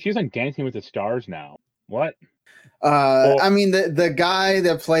 it's like she's like Dancing with the Stars now. What? I mean, the guy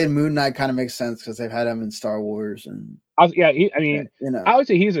that played Moon Knight kind of makes sense because they've had him in Star Wars, and Yeah, I mean, I would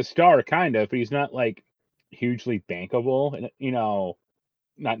say he's a star, kind of, but he's not like hugely bankable, and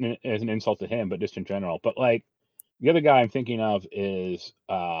not as an insult to him, but just in general. But like the other guy I'm thinking of is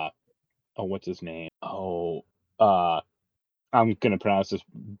oh, what's his name? Oh, I'm gonna pronounce this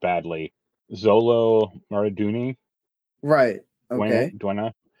badly. Zolo Maraduni. right. Okay.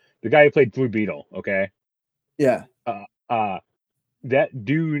 Duena, the guy who played Blue Beetle. Okay. Yeah. Uh, that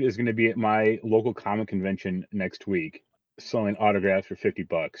dude is going to be at my local comic convention next week, selling autographs for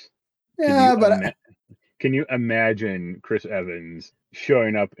 $50. Yeah, but Can you imagine Chris Evans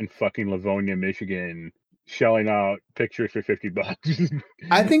showing up in fucking Livonia, Michigan, shelling out pictures for $50?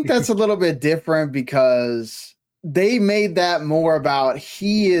 I think that's a little bit different because they made that more about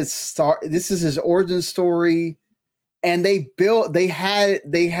this is his origin story, and they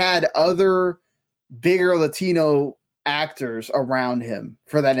had other bigger Latino actors around him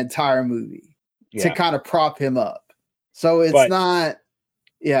for that entire movie to kind of prop him up. So it's not,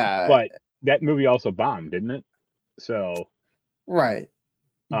 But that movie also bombed, didn't it? So right.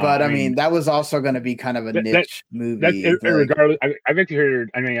 But I mean, that was also going to be kind of a niche movie. Regardless, I've actually heard.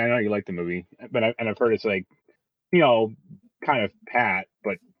 I mean, I know you like the movie, but I've heard it's like, kind of pat,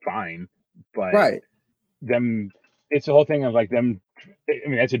 but fine. But right, it's the whole thing of like them. I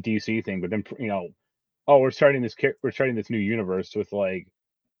mean, that's a DC thing, but then we're starting this new universe with like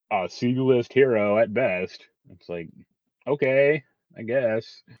a C-list hero at best. It's like, okay, I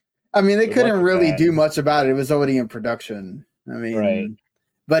guess. I mean, they couldn't really do much about it. It was already in production. I mean, right.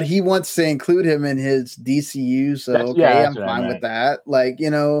 But he wants to include him in his DCU, so I'm fine with that. Like,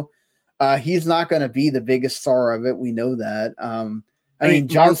 he's not going to be the biggest star of it. We know that. I mean,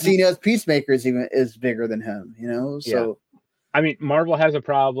 John Cena's Peacemaker is bigger than him, So, I mean, Marvel has a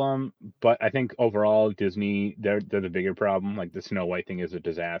problem, but I think overall Disney they're the bigger problem. Like the Snow White thing is a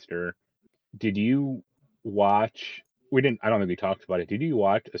disaster. Did you watch? I don't think we talked about it. Did you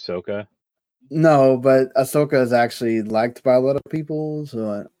watch Ahsoka? No, but Ahsoka is actually liked by a lot of people,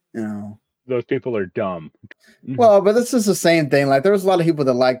 so those people are dumb. Well, but this is the same thing. Like there was a lot of people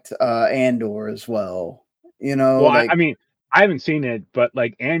that liked Andor as well. Well, I mean, I haven't seen it, but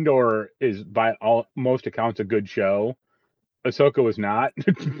like Andor is by most accounts a good show. Ahsoka was not.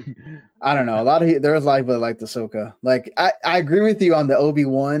 I don't know. There was a lot of people that liked Ahsoka. Like I agree with you on the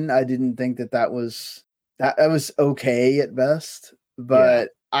Obi-Wan. I didn't think that was okay at best, but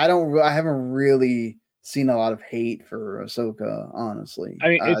I haven't really seen a lot of hate for Ahsoka, honestly. I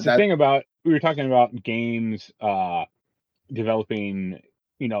mean, it's the thing about, we were talking about games developing,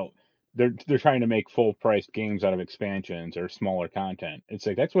 they're trying to make full price games out of expansions or smaller content. It's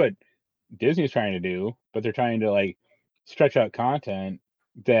like that's what Disney's trying to do, but they're trying to like stretch out content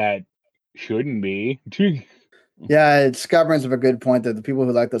that shouldn't be. Yeah, Scott brings up a good point that the people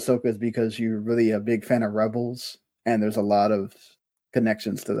who like Ahsoka is because you're really a big fan of Rebels, and there's a lot of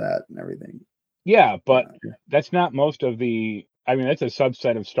connections to that and everything. Yeah, but that's not most of the. I mean, that's a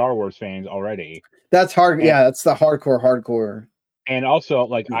subset of Star Wars fans already. That's hard. That's the hardcore. And also,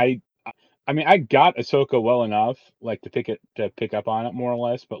 like I mean, I got Ahsoka well enough, like to pick up on it more or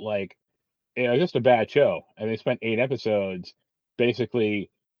less, but like it was just a bad show, and they spent 8 episodes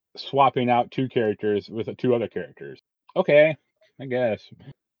basically swapping out 2 characters with 2 other characters. Okay, I guess.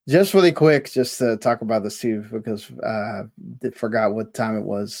 Just really quick, just to talk about this too, because I forgot what time it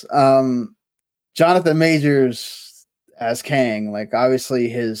was. Jonathan Majors as Kang, like obviously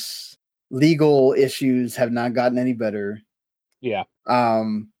his legal issues have not gotten any better. Yeah.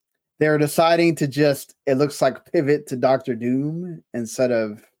 They're deciding to it looks like pivot to Dr. Doom instead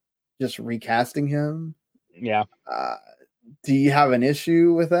of just recasting him. Yeah. Do you have an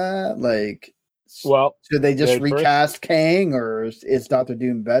issue with that? Like, well, should they just recast Kang, or is Dr.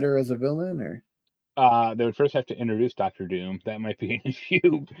 Doom better as a villain? Or they would first have to introduce Dr. Doom. That might be an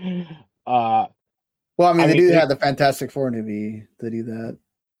issue. Well, I mean, they do have the Fantastic Four movie to do that.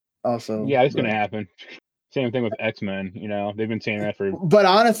 Also, yeah, it's going to happen. Same thing with X-Men. They've been saying that for. But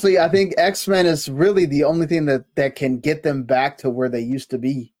honestly, I think X-Men is really the only thing that can get them back to where they used to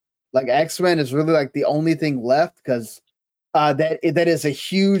be. Like X-Men is really like the only thing left because that is a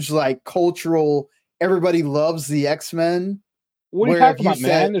huge like cultural. Everybody loves the X-Men. What are you talking about,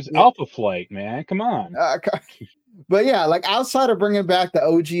 man? There's Alpha Flight, man. Come on. But yeah, like outside of bringing back the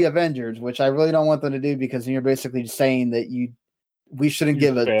OG Avengers, which I really don't want them to do because you're basically saying that we shouldn't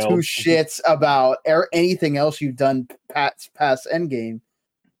give a 2 shits about anything else you've done past Endgame.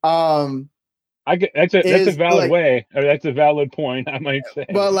 That's a valid way. Or that's a valid point, I might say.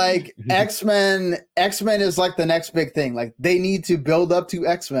 But like X-Men is like the next big thing. Like they need to build up to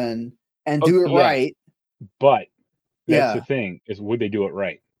X-Men and do it right. But that's the thing is, would they do it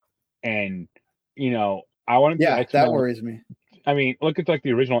right? And I want to. Yeah, that worries me. I mean, look at like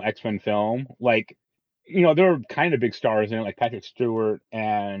the original X-Men film. Like, there were kind of big stars in it, like Patrick Stewart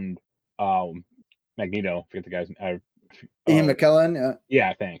and Magneto. Forget the guy's name. Ian McKellen.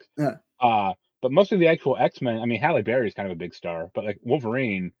 Yeah, thanks. Yeah. But most of the actual X-Men, I mean, Halle Berry is kind of a big star, but like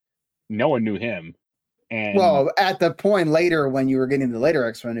Wolverine, no one knew him. And well, at the point later when you were getting the later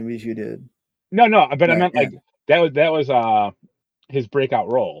X-Men movies, you did. No, but I meant like that was his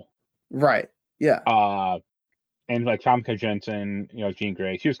breakout role. Right. Yeah. And like Famke Jensen, Jean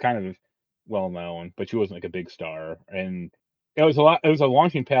Grey, she was kind of well known, but she wasn't like a big star. And it was a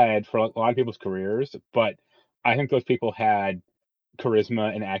launching pad for a lot of people's careers, but I think those people had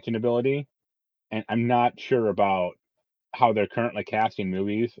charisma and acting ability, and I'm not sure about how they're currently casting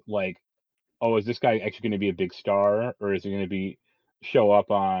movies. Like, oh, is this guy actually going to be a big star, or is he going to show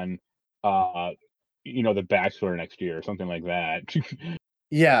up on, The Bachelor next year or something like that?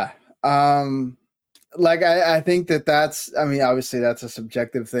 Yeah. Like I think that's, I mean, obviously that's a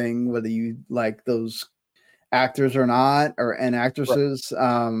subjective thing, whether you like those actors or not, and actresses.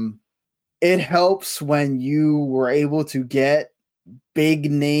 It helps when you were able to get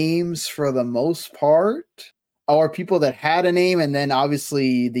big names for the most part, or people that had a name, and then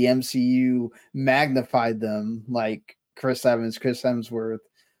obviously the MCU magnified them, like Chris Evans, Chris Hemsworth,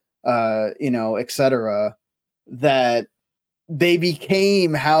 etc. That they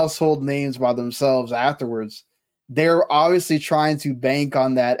became household names by themselves afterwards. They're obviously trying to bank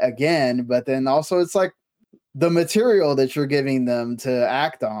on that again, but then also it's like the material that you're giving them to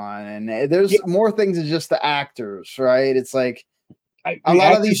act on, and there's more things than just the actors, right? It's like a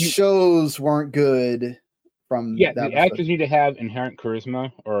lot of these shows weren't good from that. The actors need to have inherent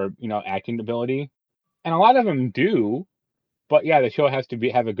charisma or acting ability, and a lot of them do. But yeah, the show has to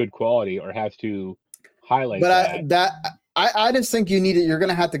have a good quality or has to highlight that. I just think you're going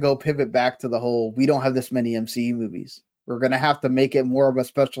to have to go pivot back to the whole, we don't have this many MCU movies. We're going to have to make it more of a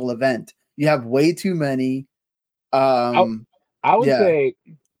special event. You have way too many. I would say,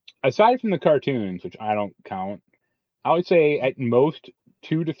 aside from the cartoons, which I don't count, I would say at most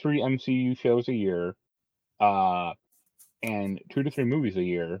 2 to 3 MCU shows a year, and 2 to 3 movies a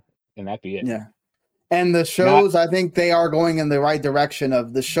year, and that'd be it. Yeah. And the shows, I think they are going in the right direction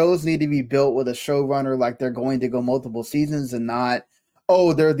of the shows need to be built with a showrunner, like they're going to go multiple seasons and not,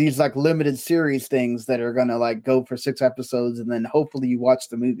 there are these like limited series things that are going to like go for 6 episodes and then hopefully you watch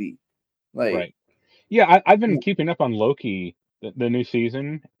the movie. Like, right. Yeah, I've been keeping up on Loki, the new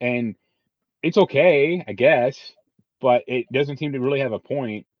season, and it's okay, I guess, but it doesn't seem to really have a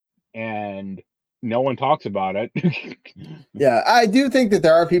point, and no one talks about it. Yeah, I do think that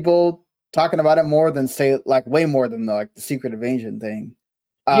there are people talking about it more than way more than the Secret Invasion thing.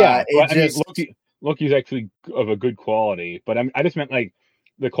 Yeah, but Loki's actually of a good quality, but I just meant like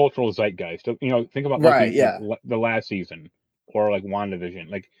the cultural zeitgeist. Think about Loki, the last season, or like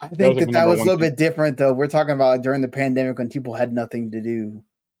WandaVision. Like I think that was a little bit different though. We're talking about during the pandemic when people had nothing to do.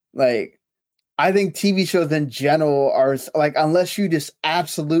 Like, I think TV shows in general are like, unless you just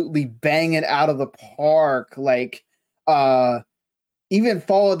absolutely bang it out of the park, like even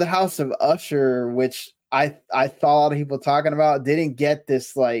Fall of the House of Usher, which I thought a lot of people talking about, didn't get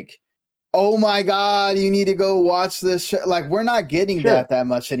this like, oh my god, you need to go watch this show. Like, we're not getting that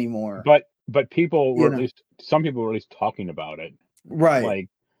much anymore. But people were some people were at least talking about it. Right. Like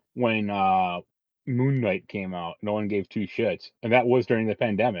when Moon Knight came out, no one gave 2 shits. And that was during the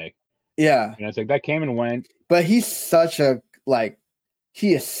pandemic. Yeah. And it's like that came and went. But he is such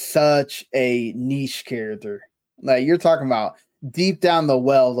a niche character. Like, you're talking about deep down the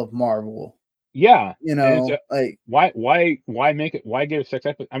well of Marvel. Yeah. Like, why make it? Why give 6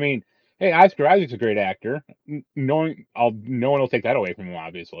 episodes? I mean, hey, Oscar Isaac's a great actor. No one will take that away from him,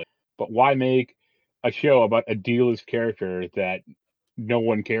 obviously. But why make a show about a D-list character that no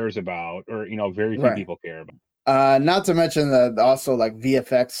one cares about, or very few people care about? Not to mention the also like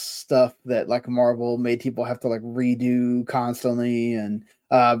VFX stuff that like Marvel made people have to like redo constantly, and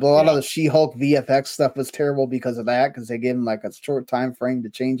but a lot of the She-Hulk VFX stuff was terrible because of that, because they gave him like a short time frame to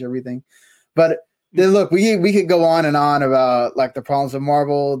change everything. But then look, we could go on and on about like the problems of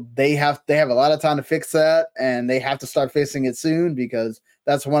Marvel. They have a lot of time to fix that, and they have to start fixing it soon, because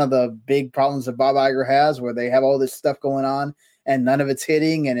that's one of the big problems that Bob Iger has, where they have all this stuff going on and none of it's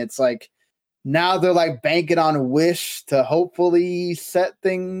hitting, and it's like now they're like banking on Wish to hopefully set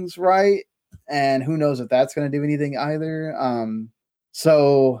things right, and who knows if that's going to do anything either.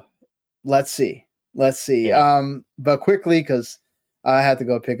 So let's see. Yeah. But quickly, because I had to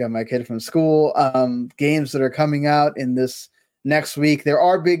go pick up my kid from school. Games that are coming out in this next week. There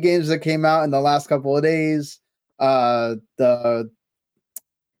are big games that came out in the last couple of days.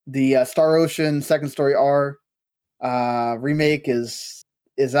 The Star Ocean Second Story R remake is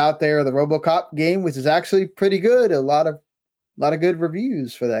out there. The RoboCop game, which is actually pretty good. A lot of good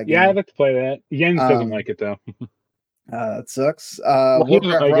reviews for that game. Yeah, I'd like to play that. Jens doesn't like it though. That sucks. He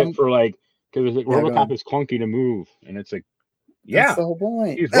doesn't like it for like, because RoboCop is clunky to move, and it's like, that's the whole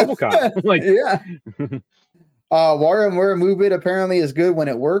point. He's RoboCop. Like, yeah. WarioWare Move It apparently is good when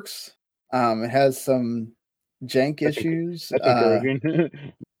it works. It has some jank issues. That's encouraging.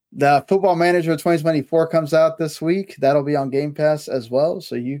 The Football Manager 2024 comes out this week. That'll be on Game Pass as well,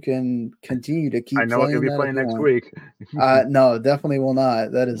 so you can continue to keep I know playing you'll be that playing if you next want. week. No, definitely will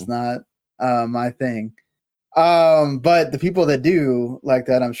not. That is not my thing. But the people that do like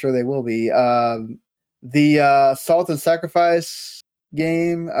that, I'm sure they will be. The Salt and Sacrifice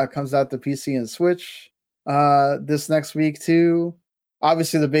game comes out to PC and Switch this next week too.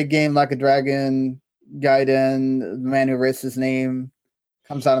 Obviously, the big game, Like a Dragon, Gaiden, the man who erased his name,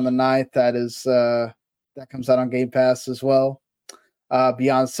 comes out on the 9th. That comes out on Game Pass as well.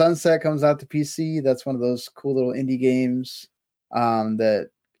 Beyond Sunset comes out to PC. That's one of those cool little indie games that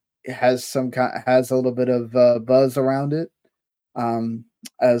has a little bit of buzz around it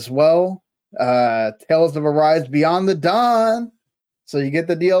as well. Tales of Arise Beyond the Dawn. So you get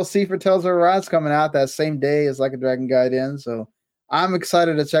the DLC for Tales of Arise coming out that same day as Like a Dragon Gaiden. So I'm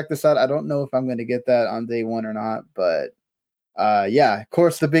excited to check this out. I don't know if I'm going to get that on day one or not, but yeah, of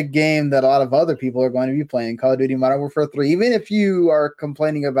course, the big game that a lot of other people are going to be playing, Call of Duty Modern Warfare 3. Even if you are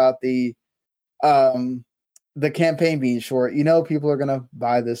complaining about the campaign being short, people are going to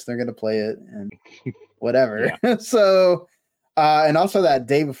buy this, they're going to play it, and whatever. So, and also that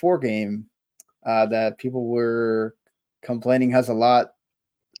day before game that people were complaining has a lot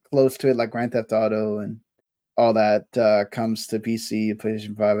close to it, like Grand Theft Auto and all that comes to PC,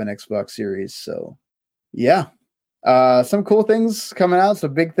 PlayStation 5, and Xbox Series. So, yeah. Some cool things coming out,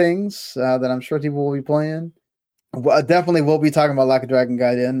 some big things that I'm sure people will be playing. Definitely we'll be talking about Like a Dragon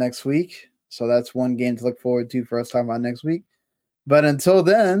Gaiden next week. So that's one game to look forward to for us talking about next week. But until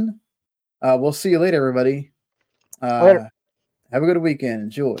then, we'll see you later, everybody. Later. Have a good weekend.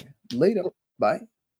 Enjoy. Later. Bye.